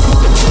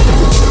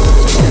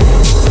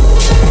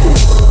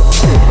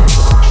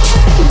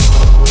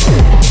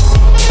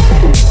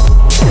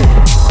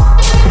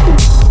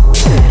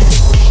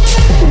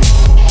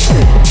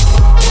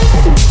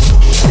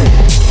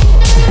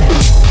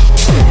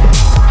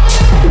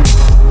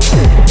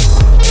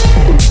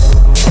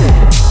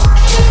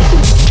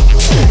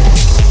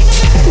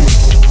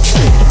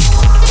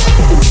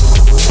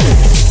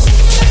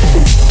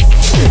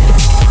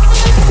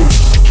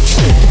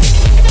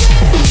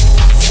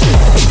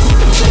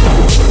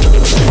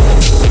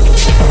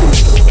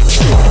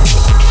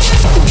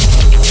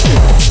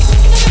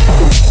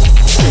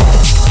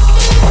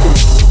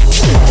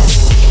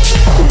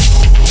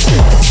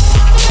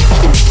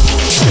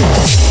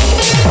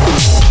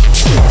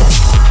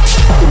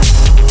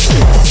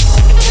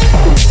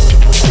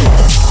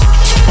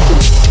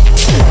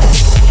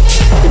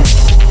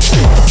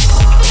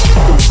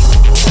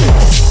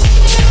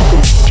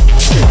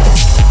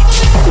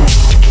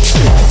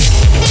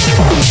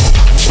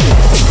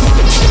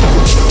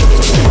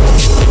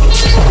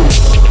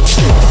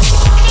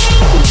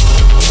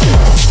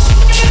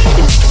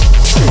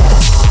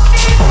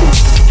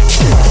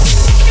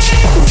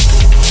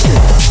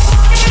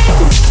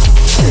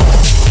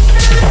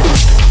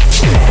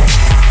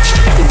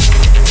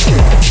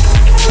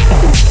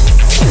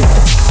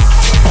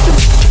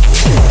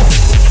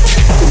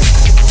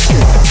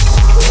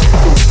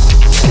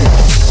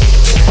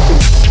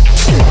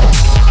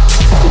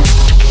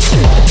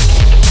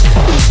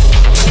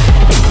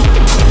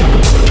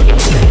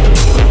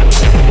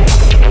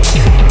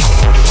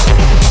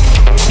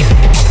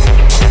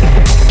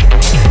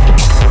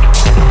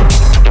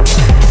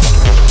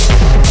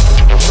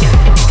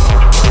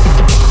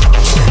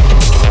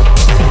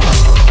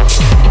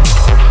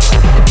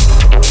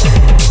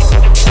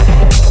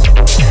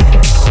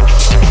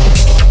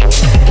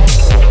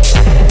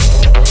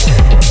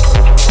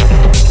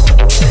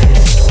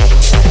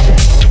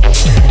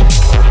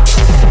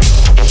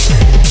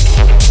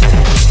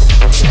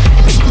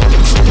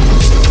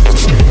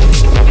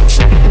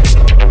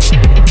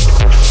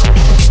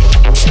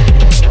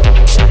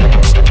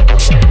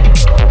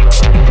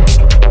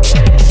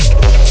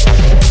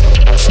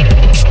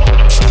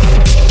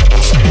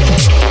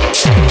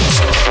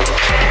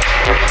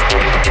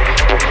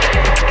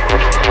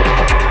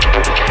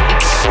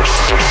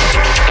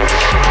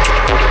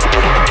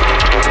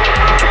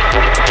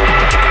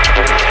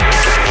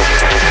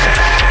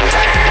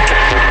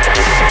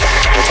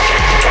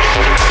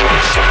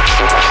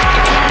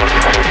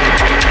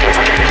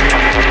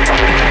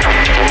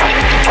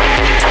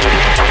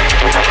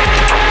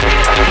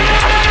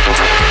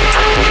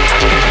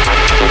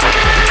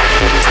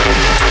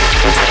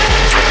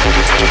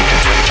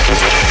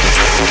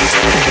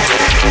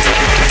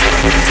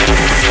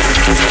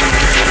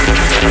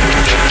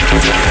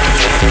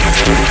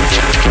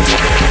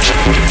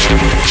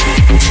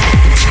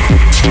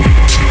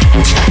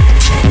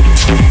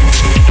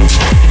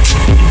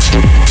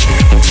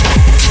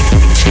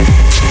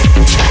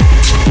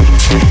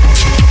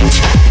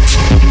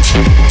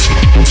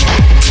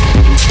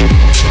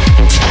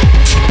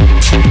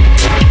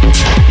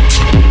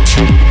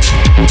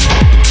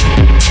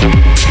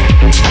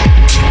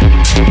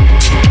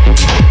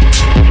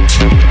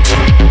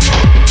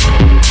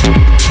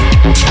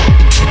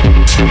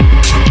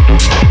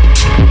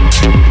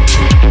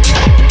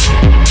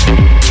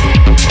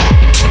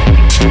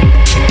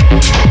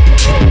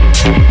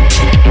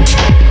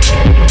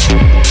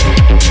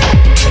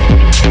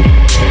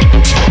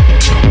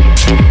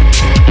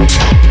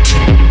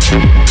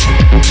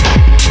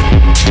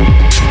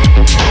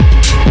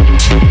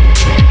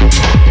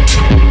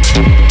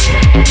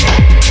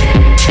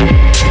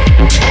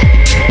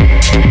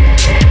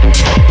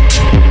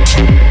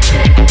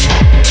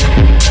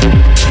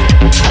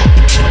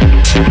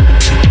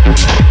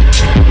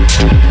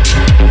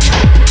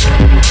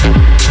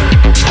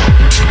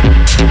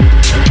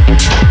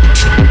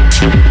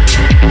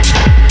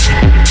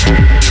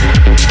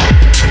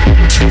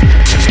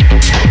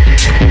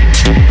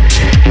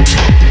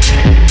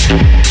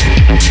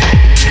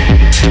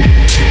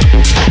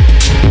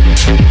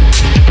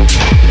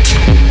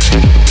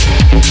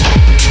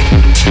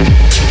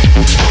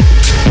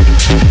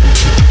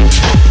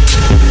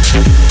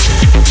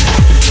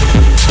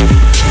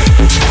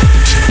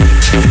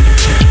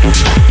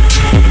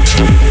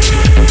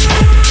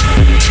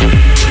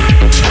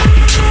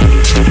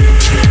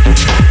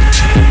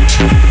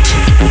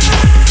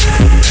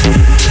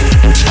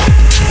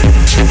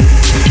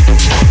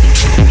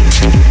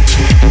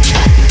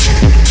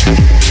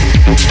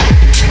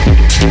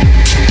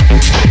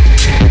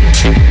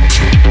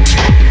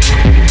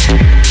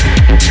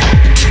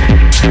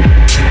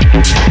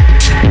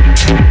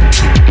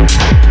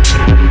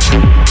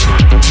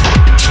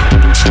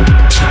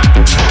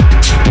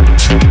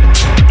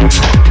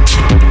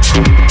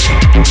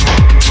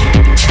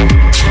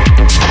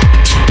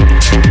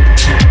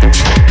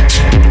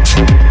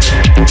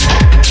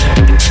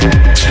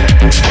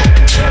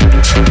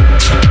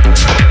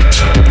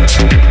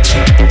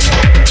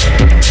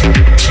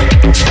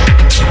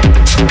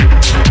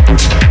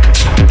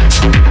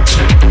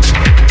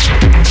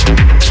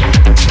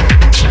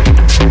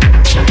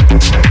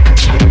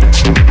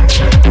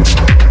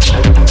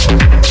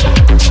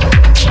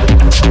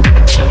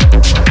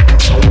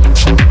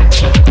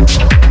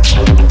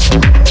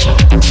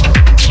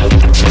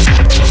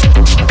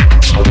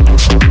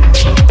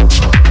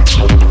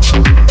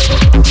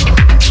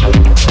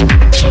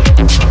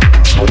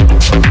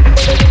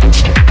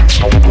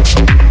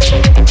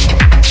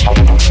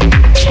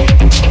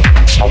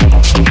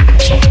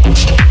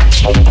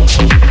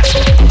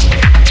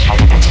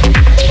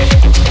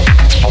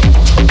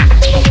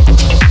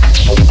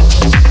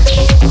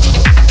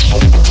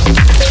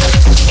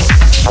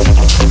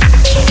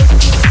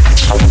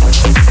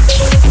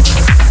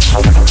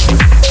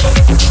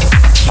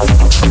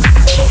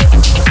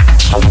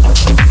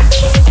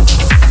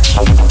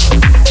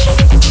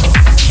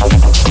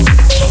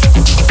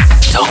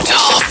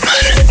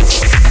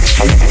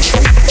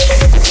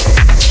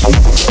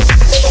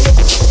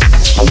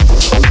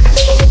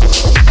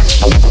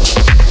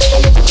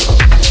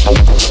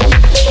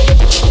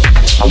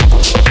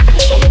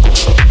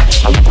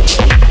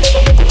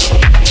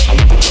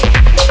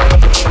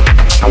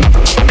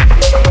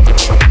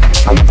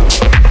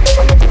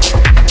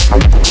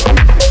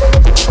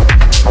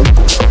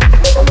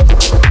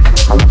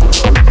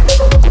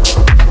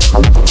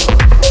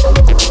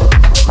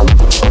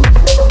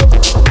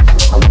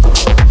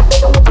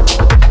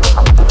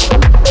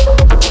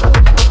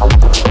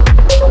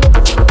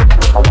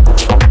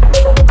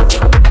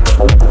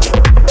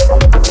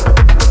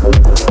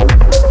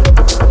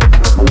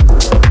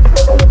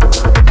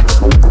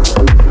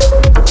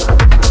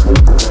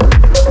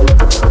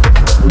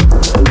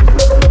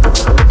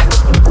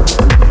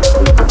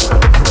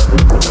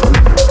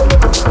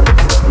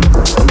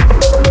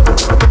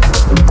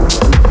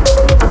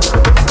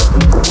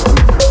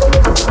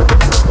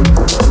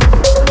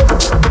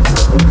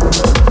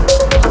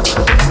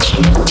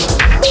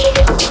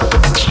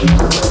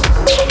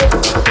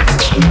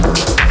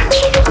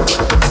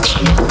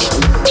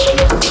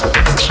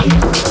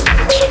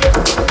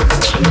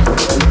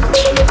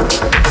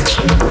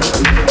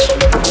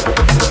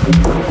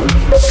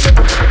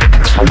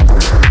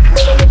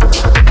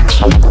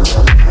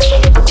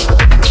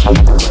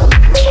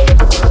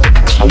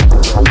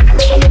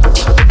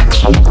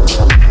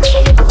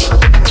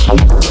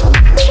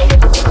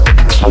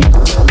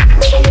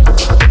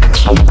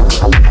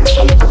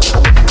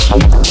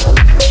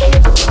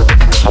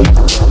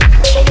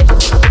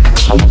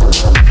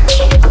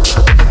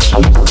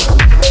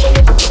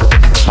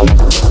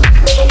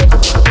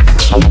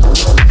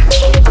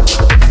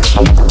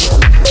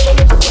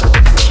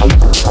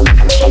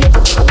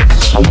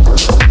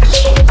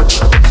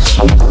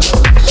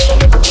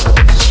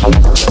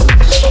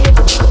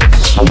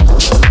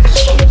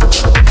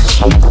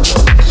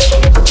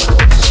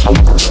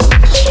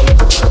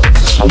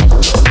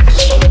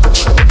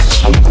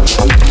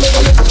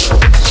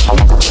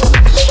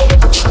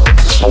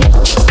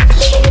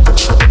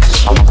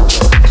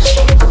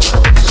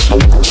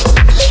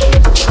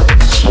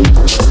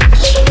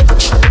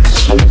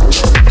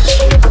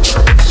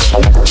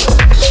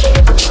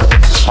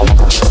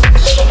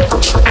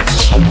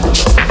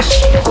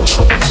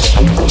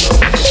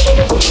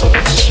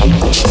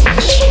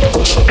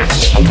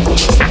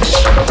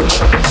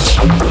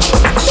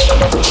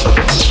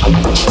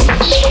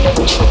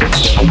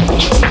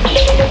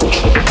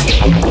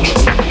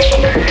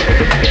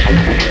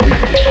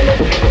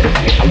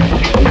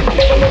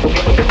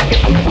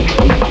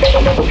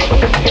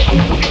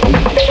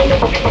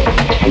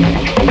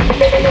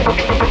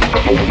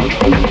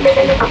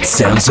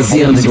 Sounds of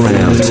the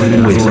Underground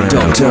with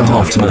Dr.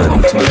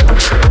 Hoffmann.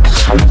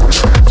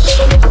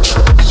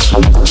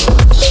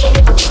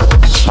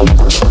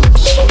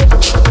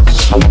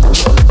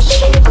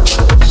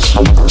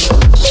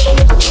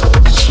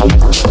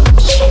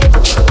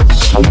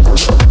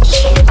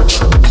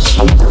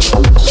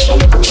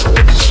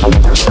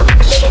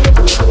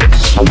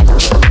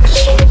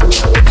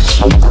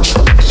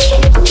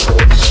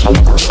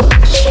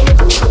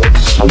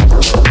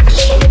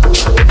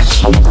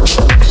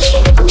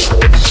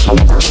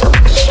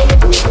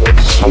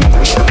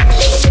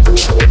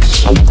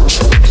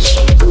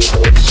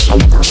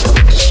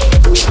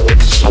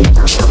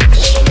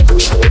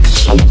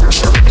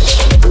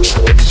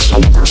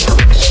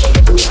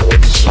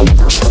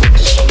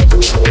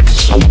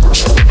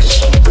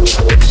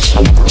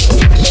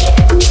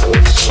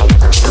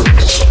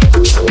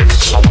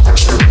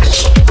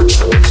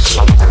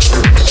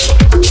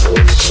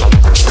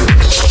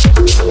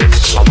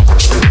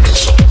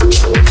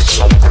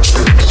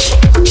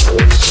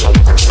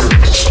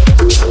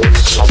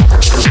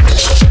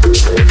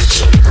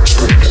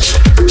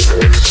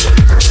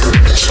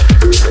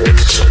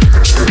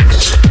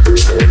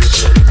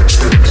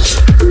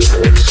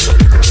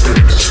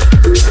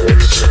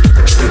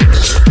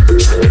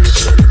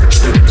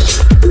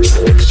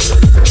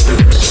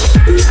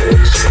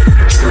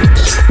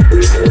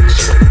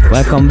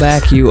 Welcome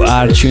back, you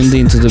are tuned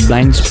into the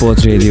Blind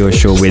Spot radio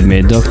show with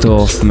me, Dr.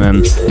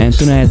 Hoffmann, and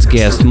tonight's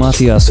guest,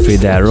 Mattias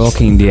Fridell,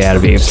 rocking the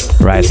airwaves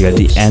right here at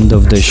the end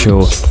of the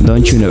show.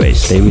 Don't tune away,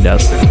 stay with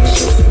us.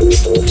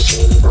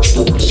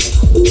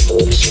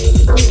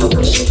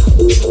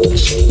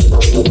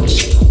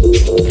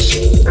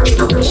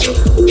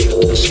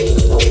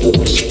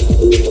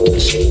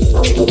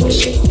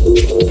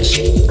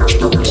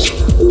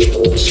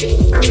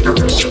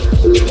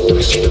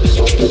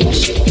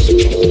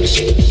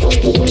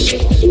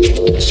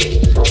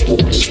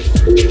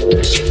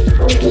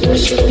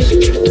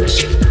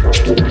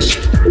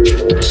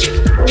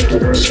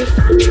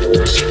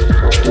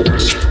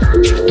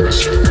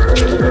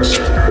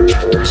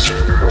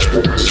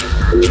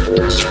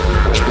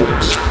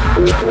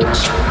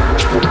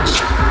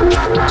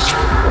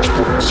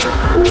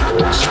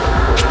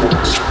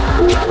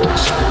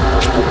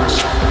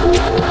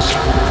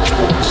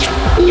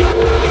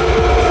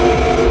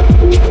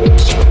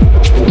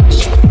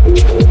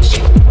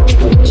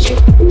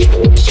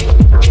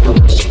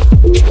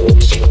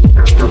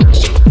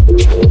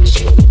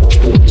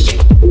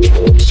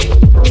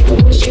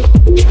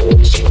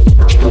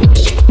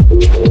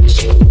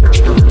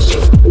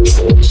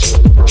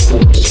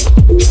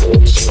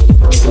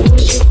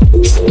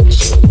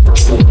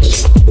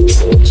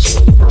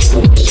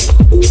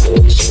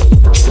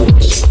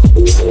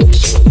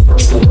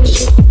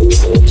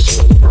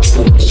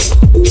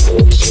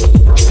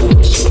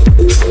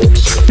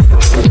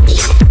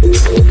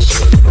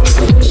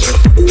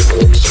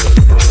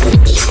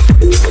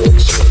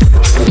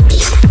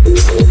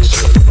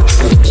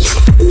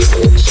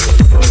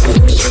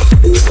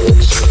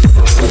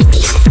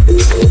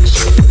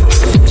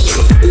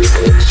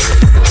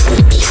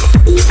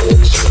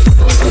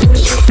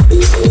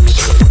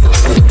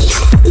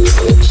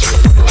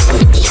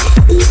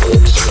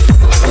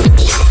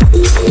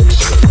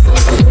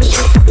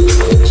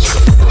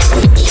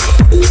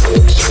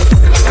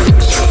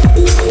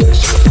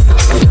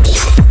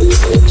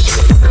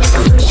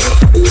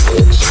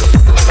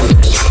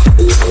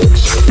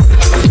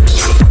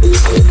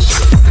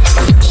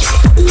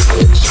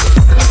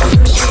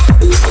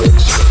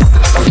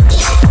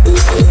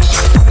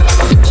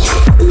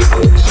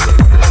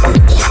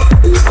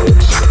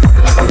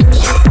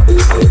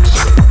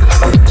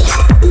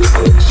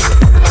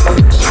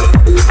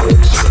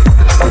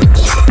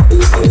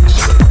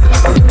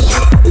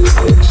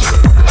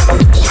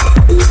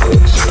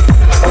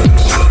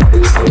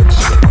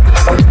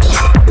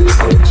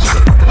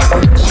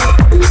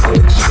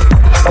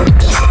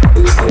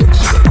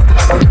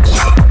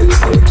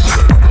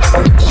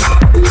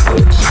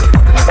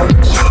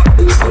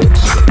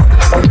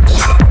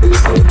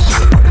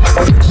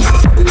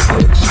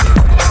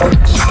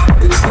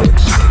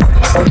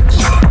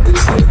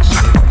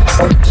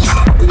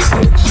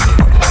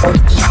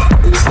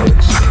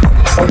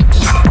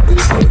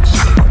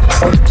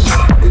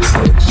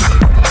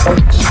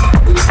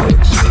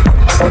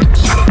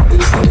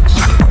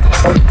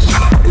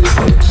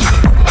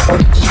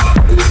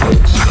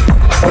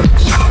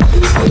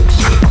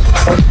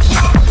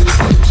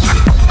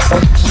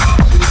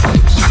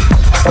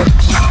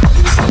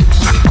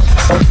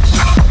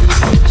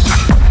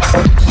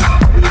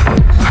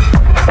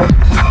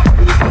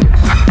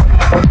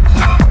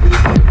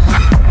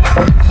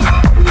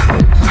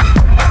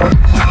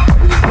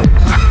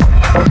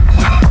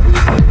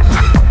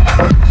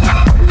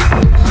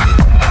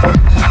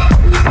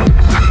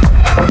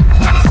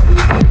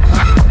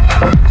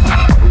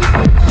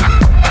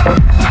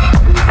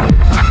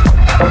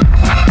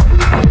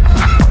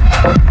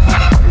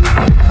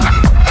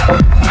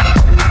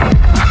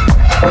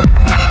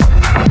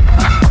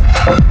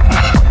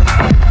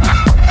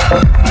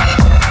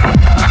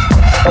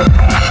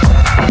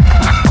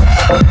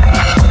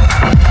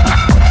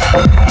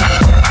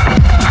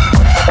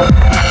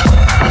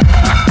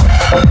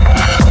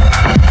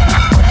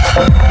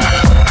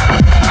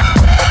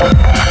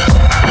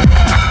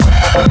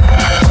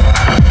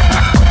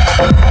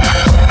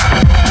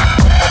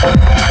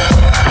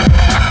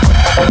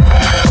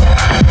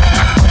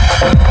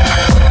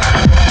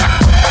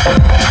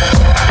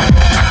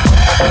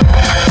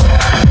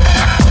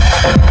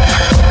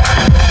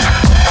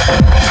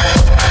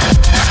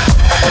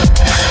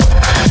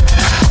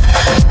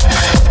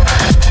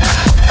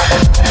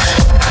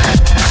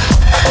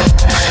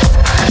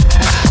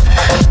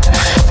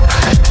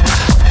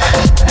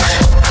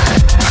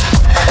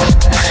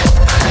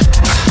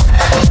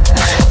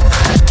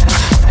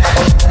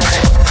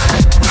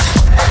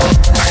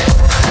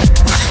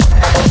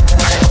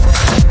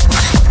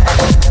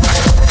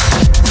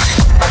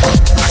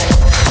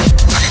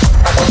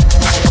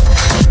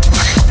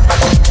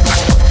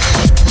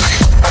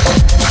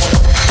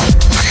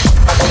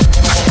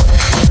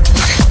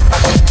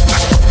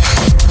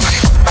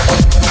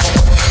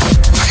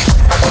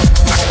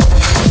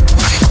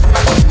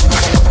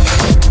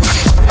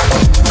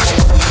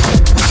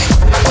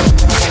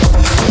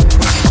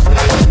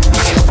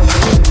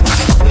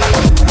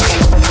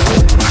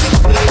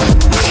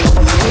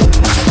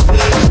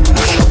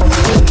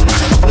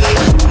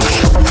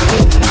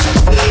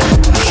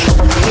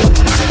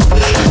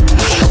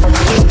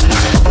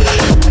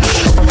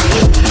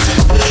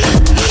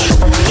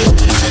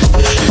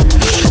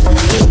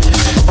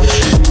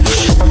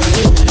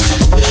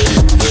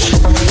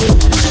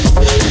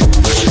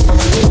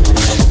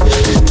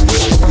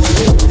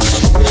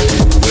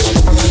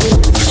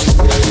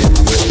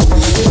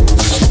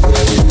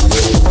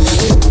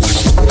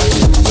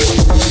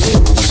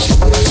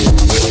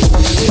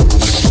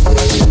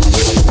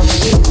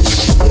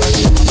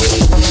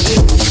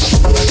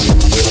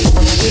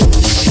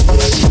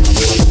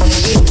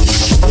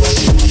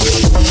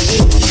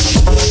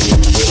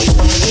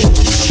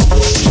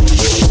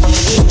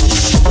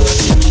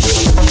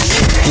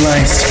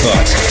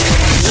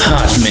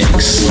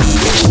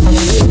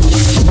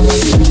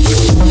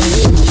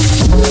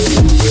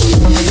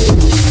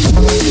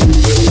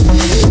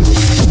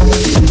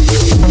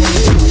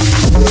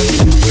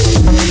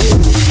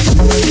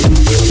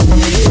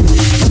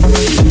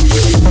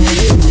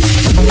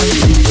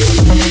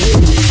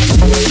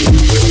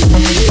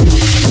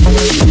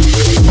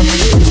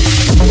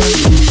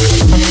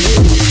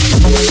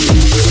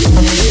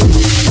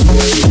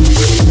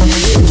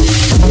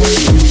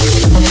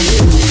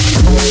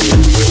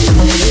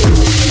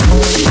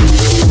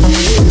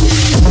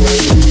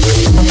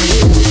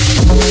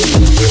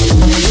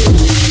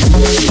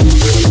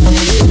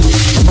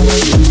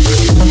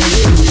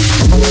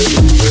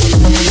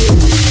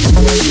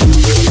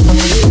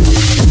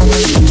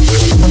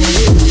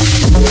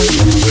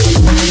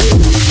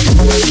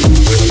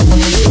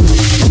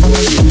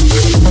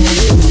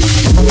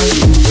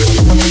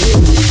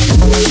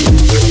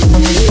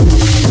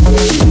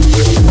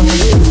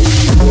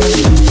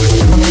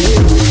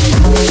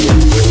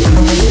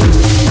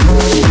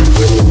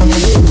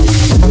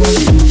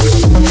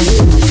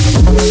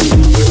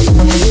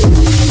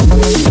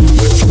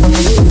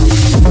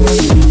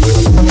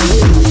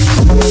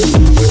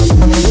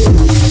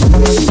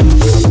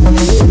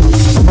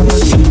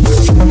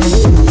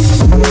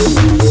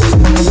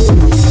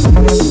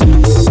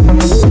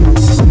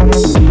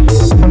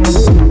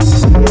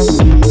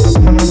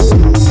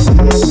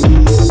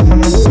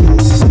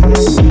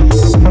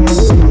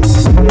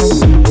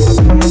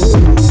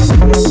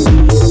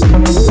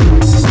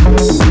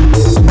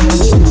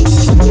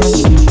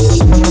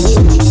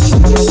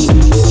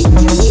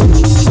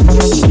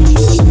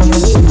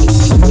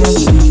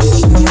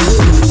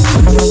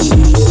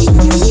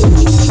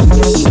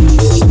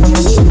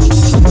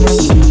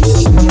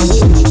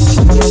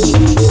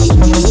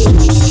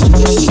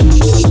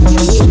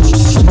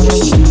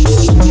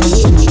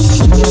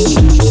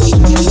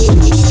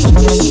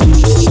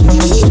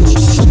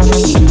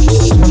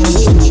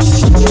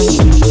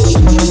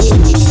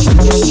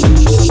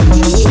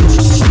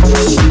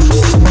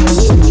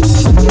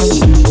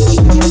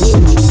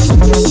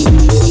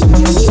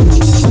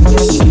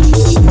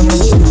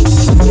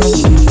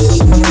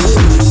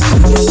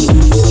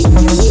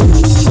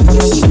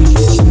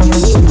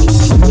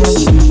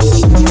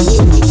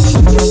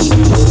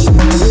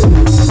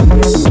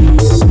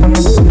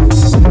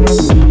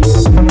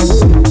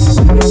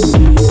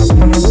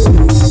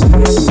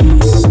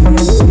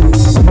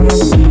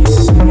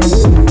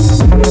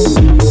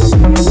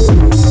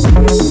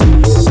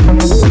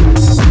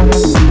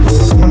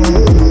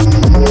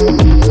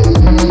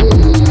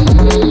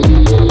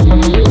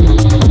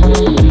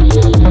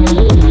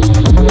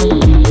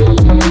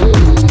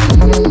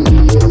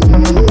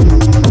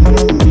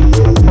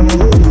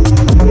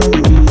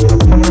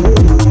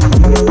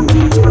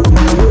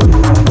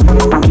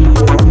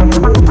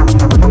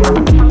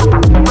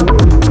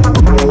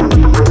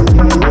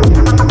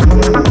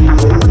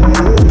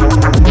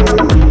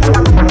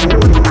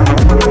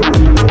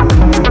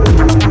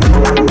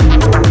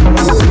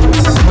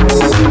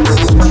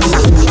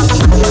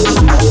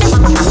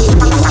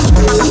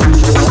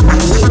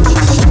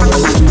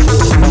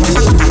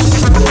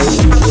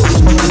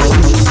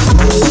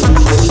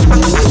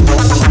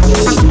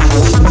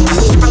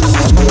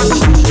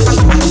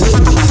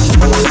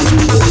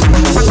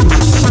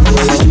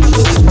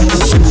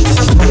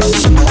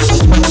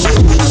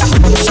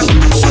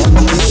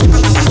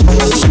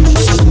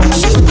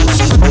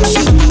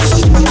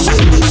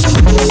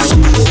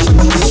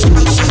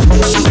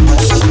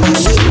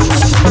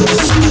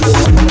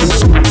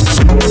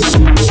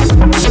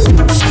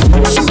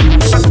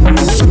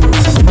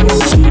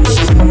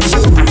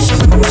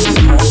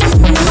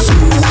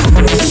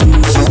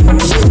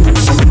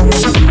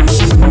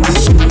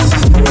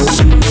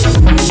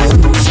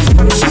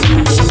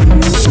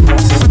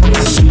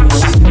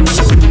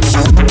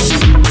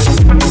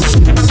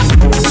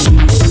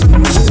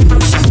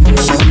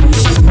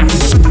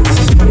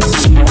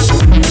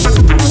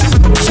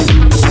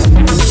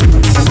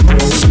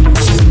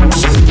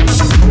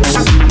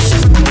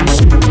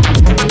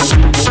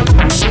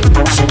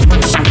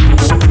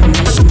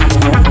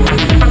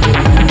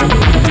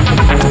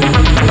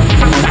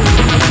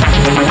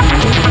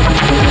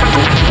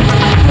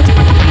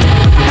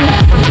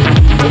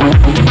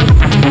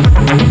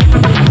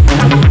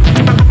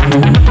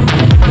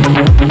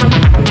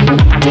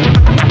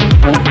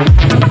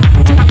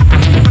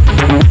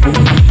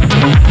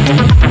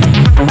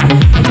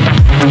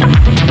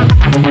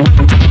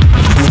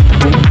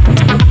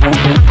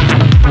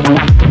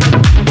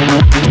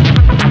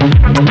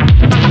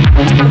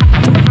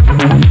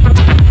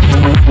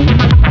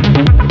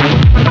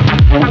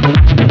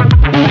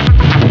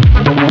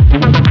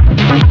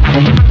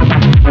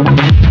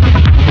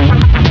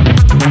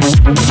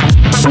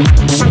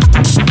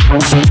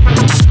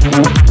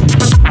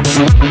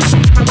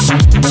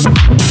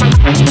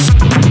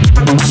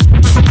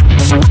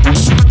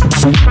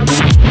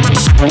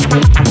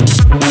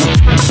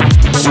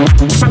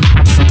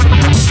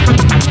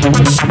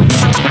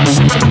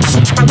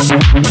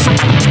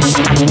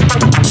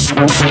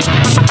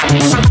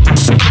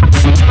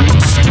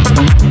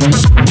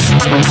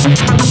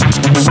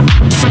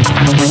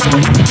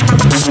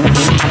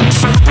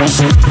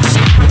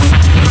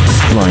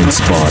 Blind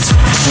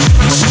Spot.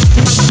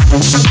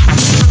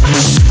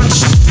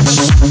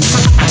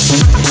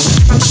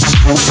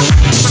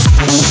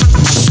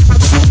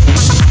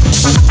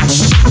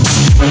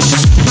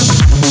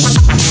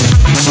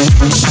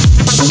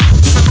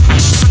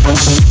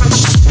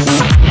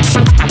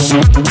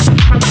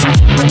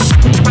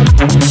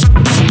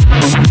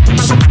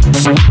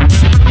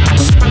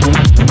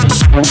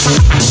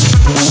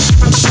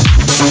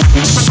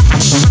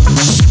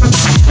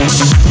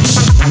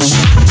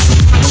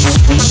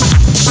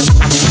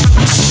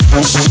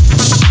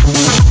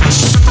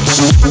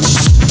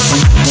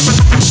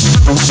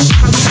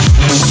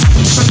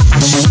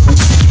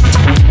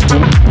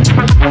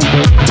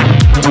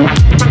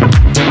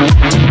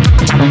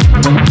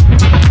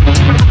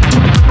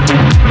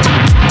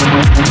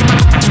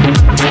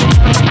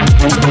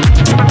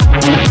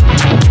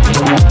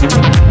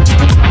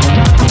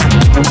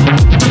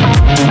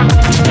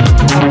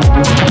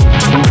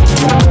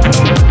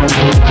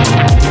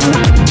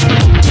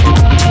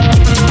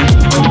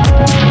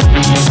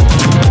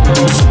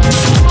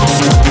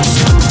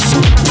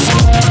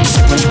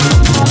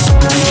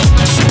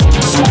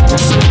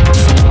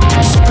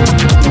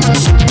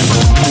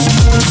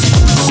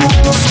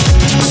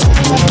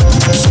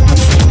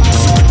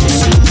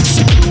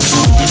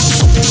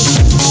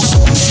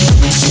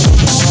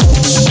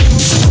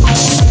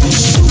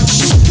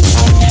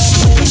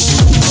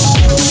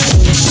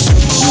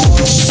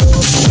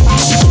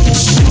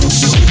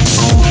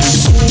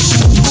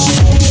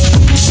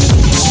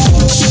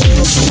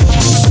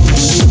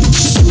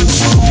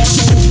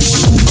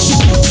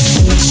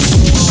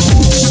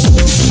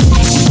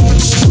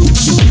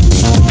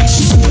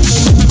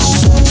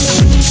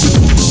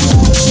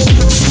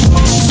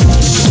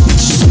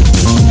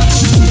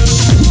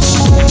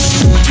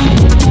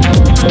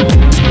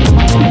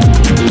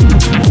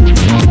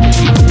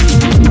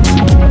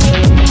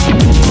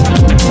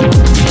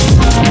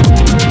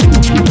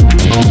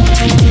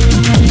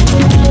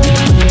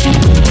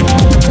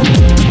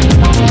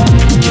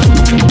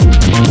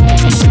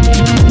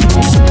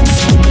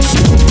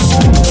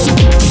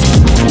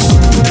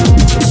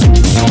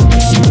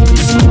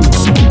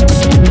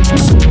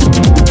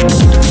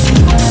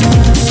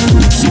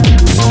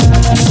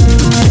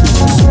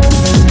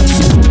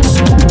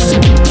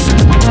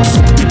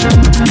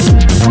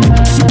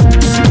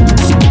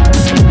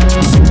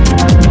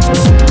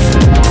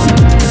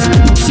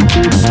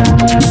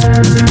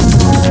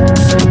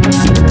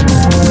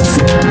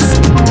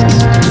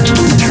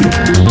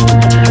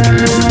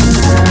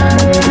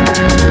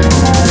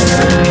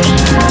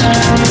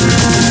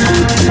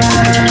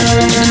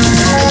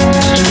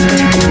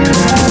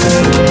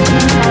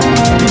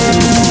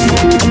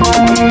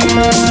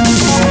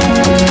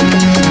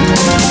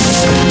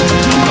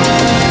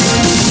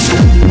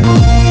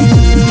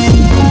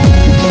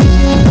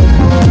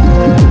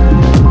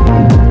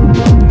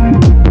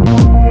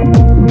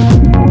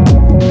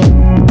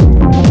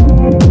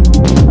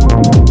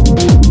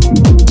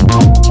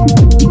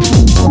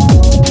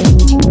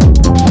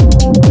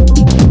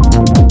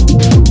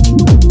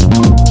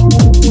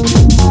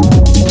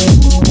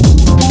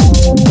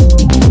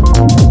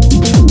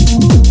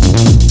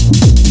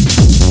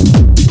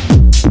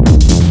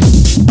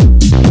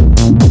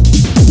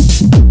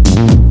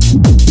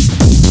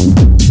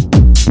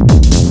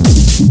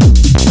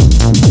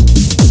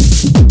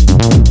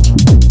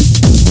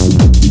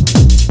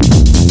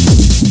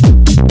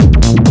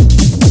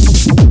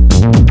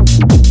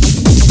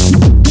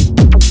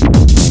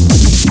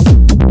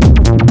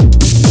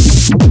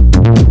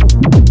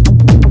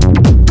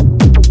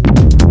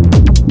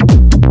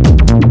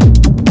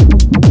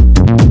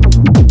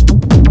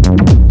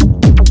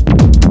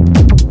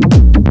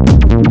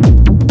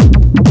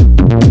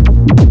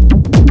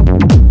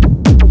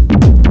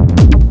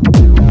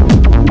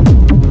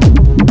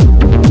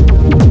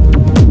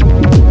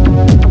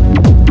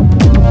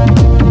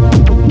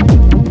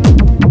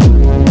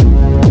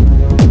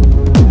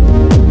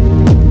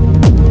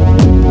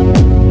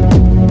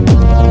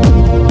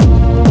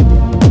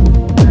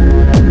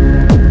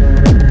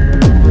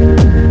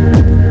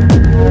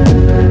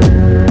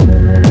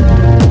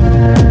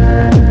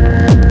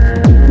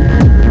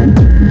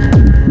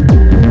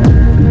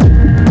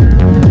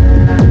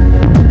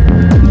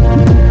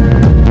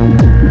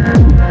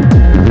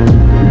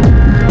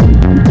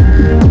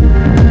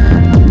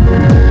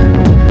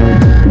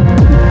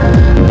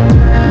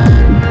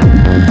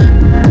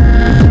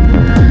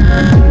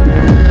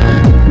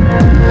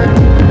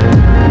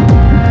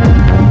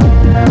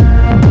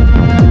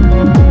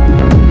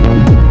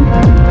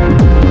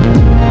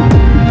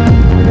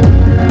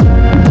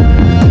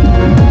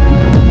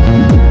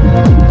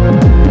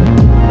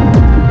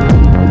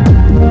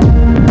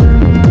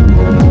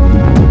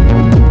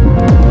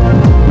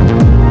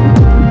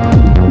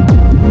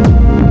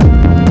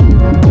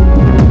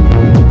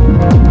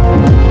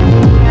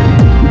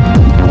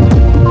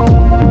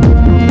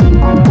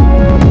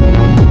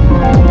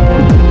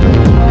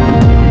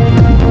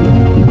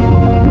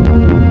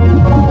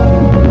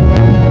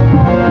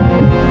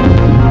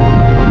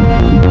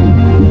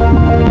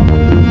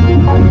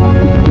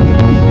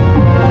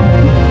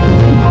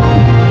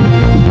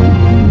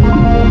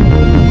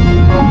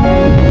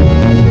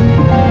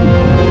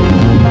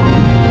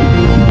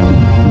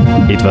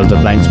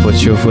 Blind Spot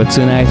show for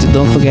tonight.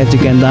 Don't forget you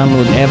can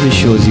download every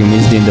shows you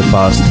missed in the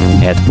past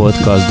at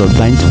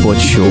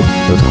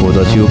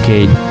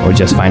podcast.blindspotshow.co.uk or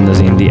just find us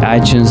in the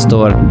iTunes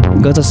store.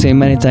 Gotta say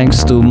many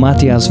thanks to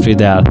Mattias,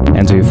 Fridell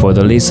and to you for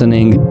the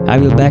listening. I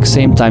will back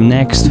same time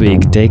next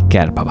week. Take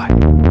care. Bye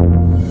bye.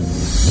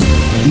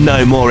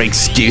 No more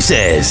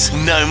excuses.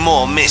 No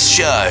more missed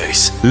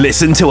shows.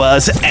 Listen to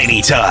us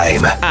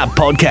anytime at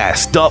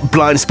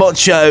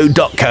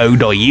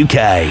podcast.blindspotshow.co.uk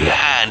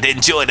and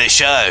enjoy the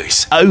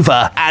shows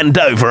over and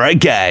over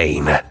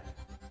again.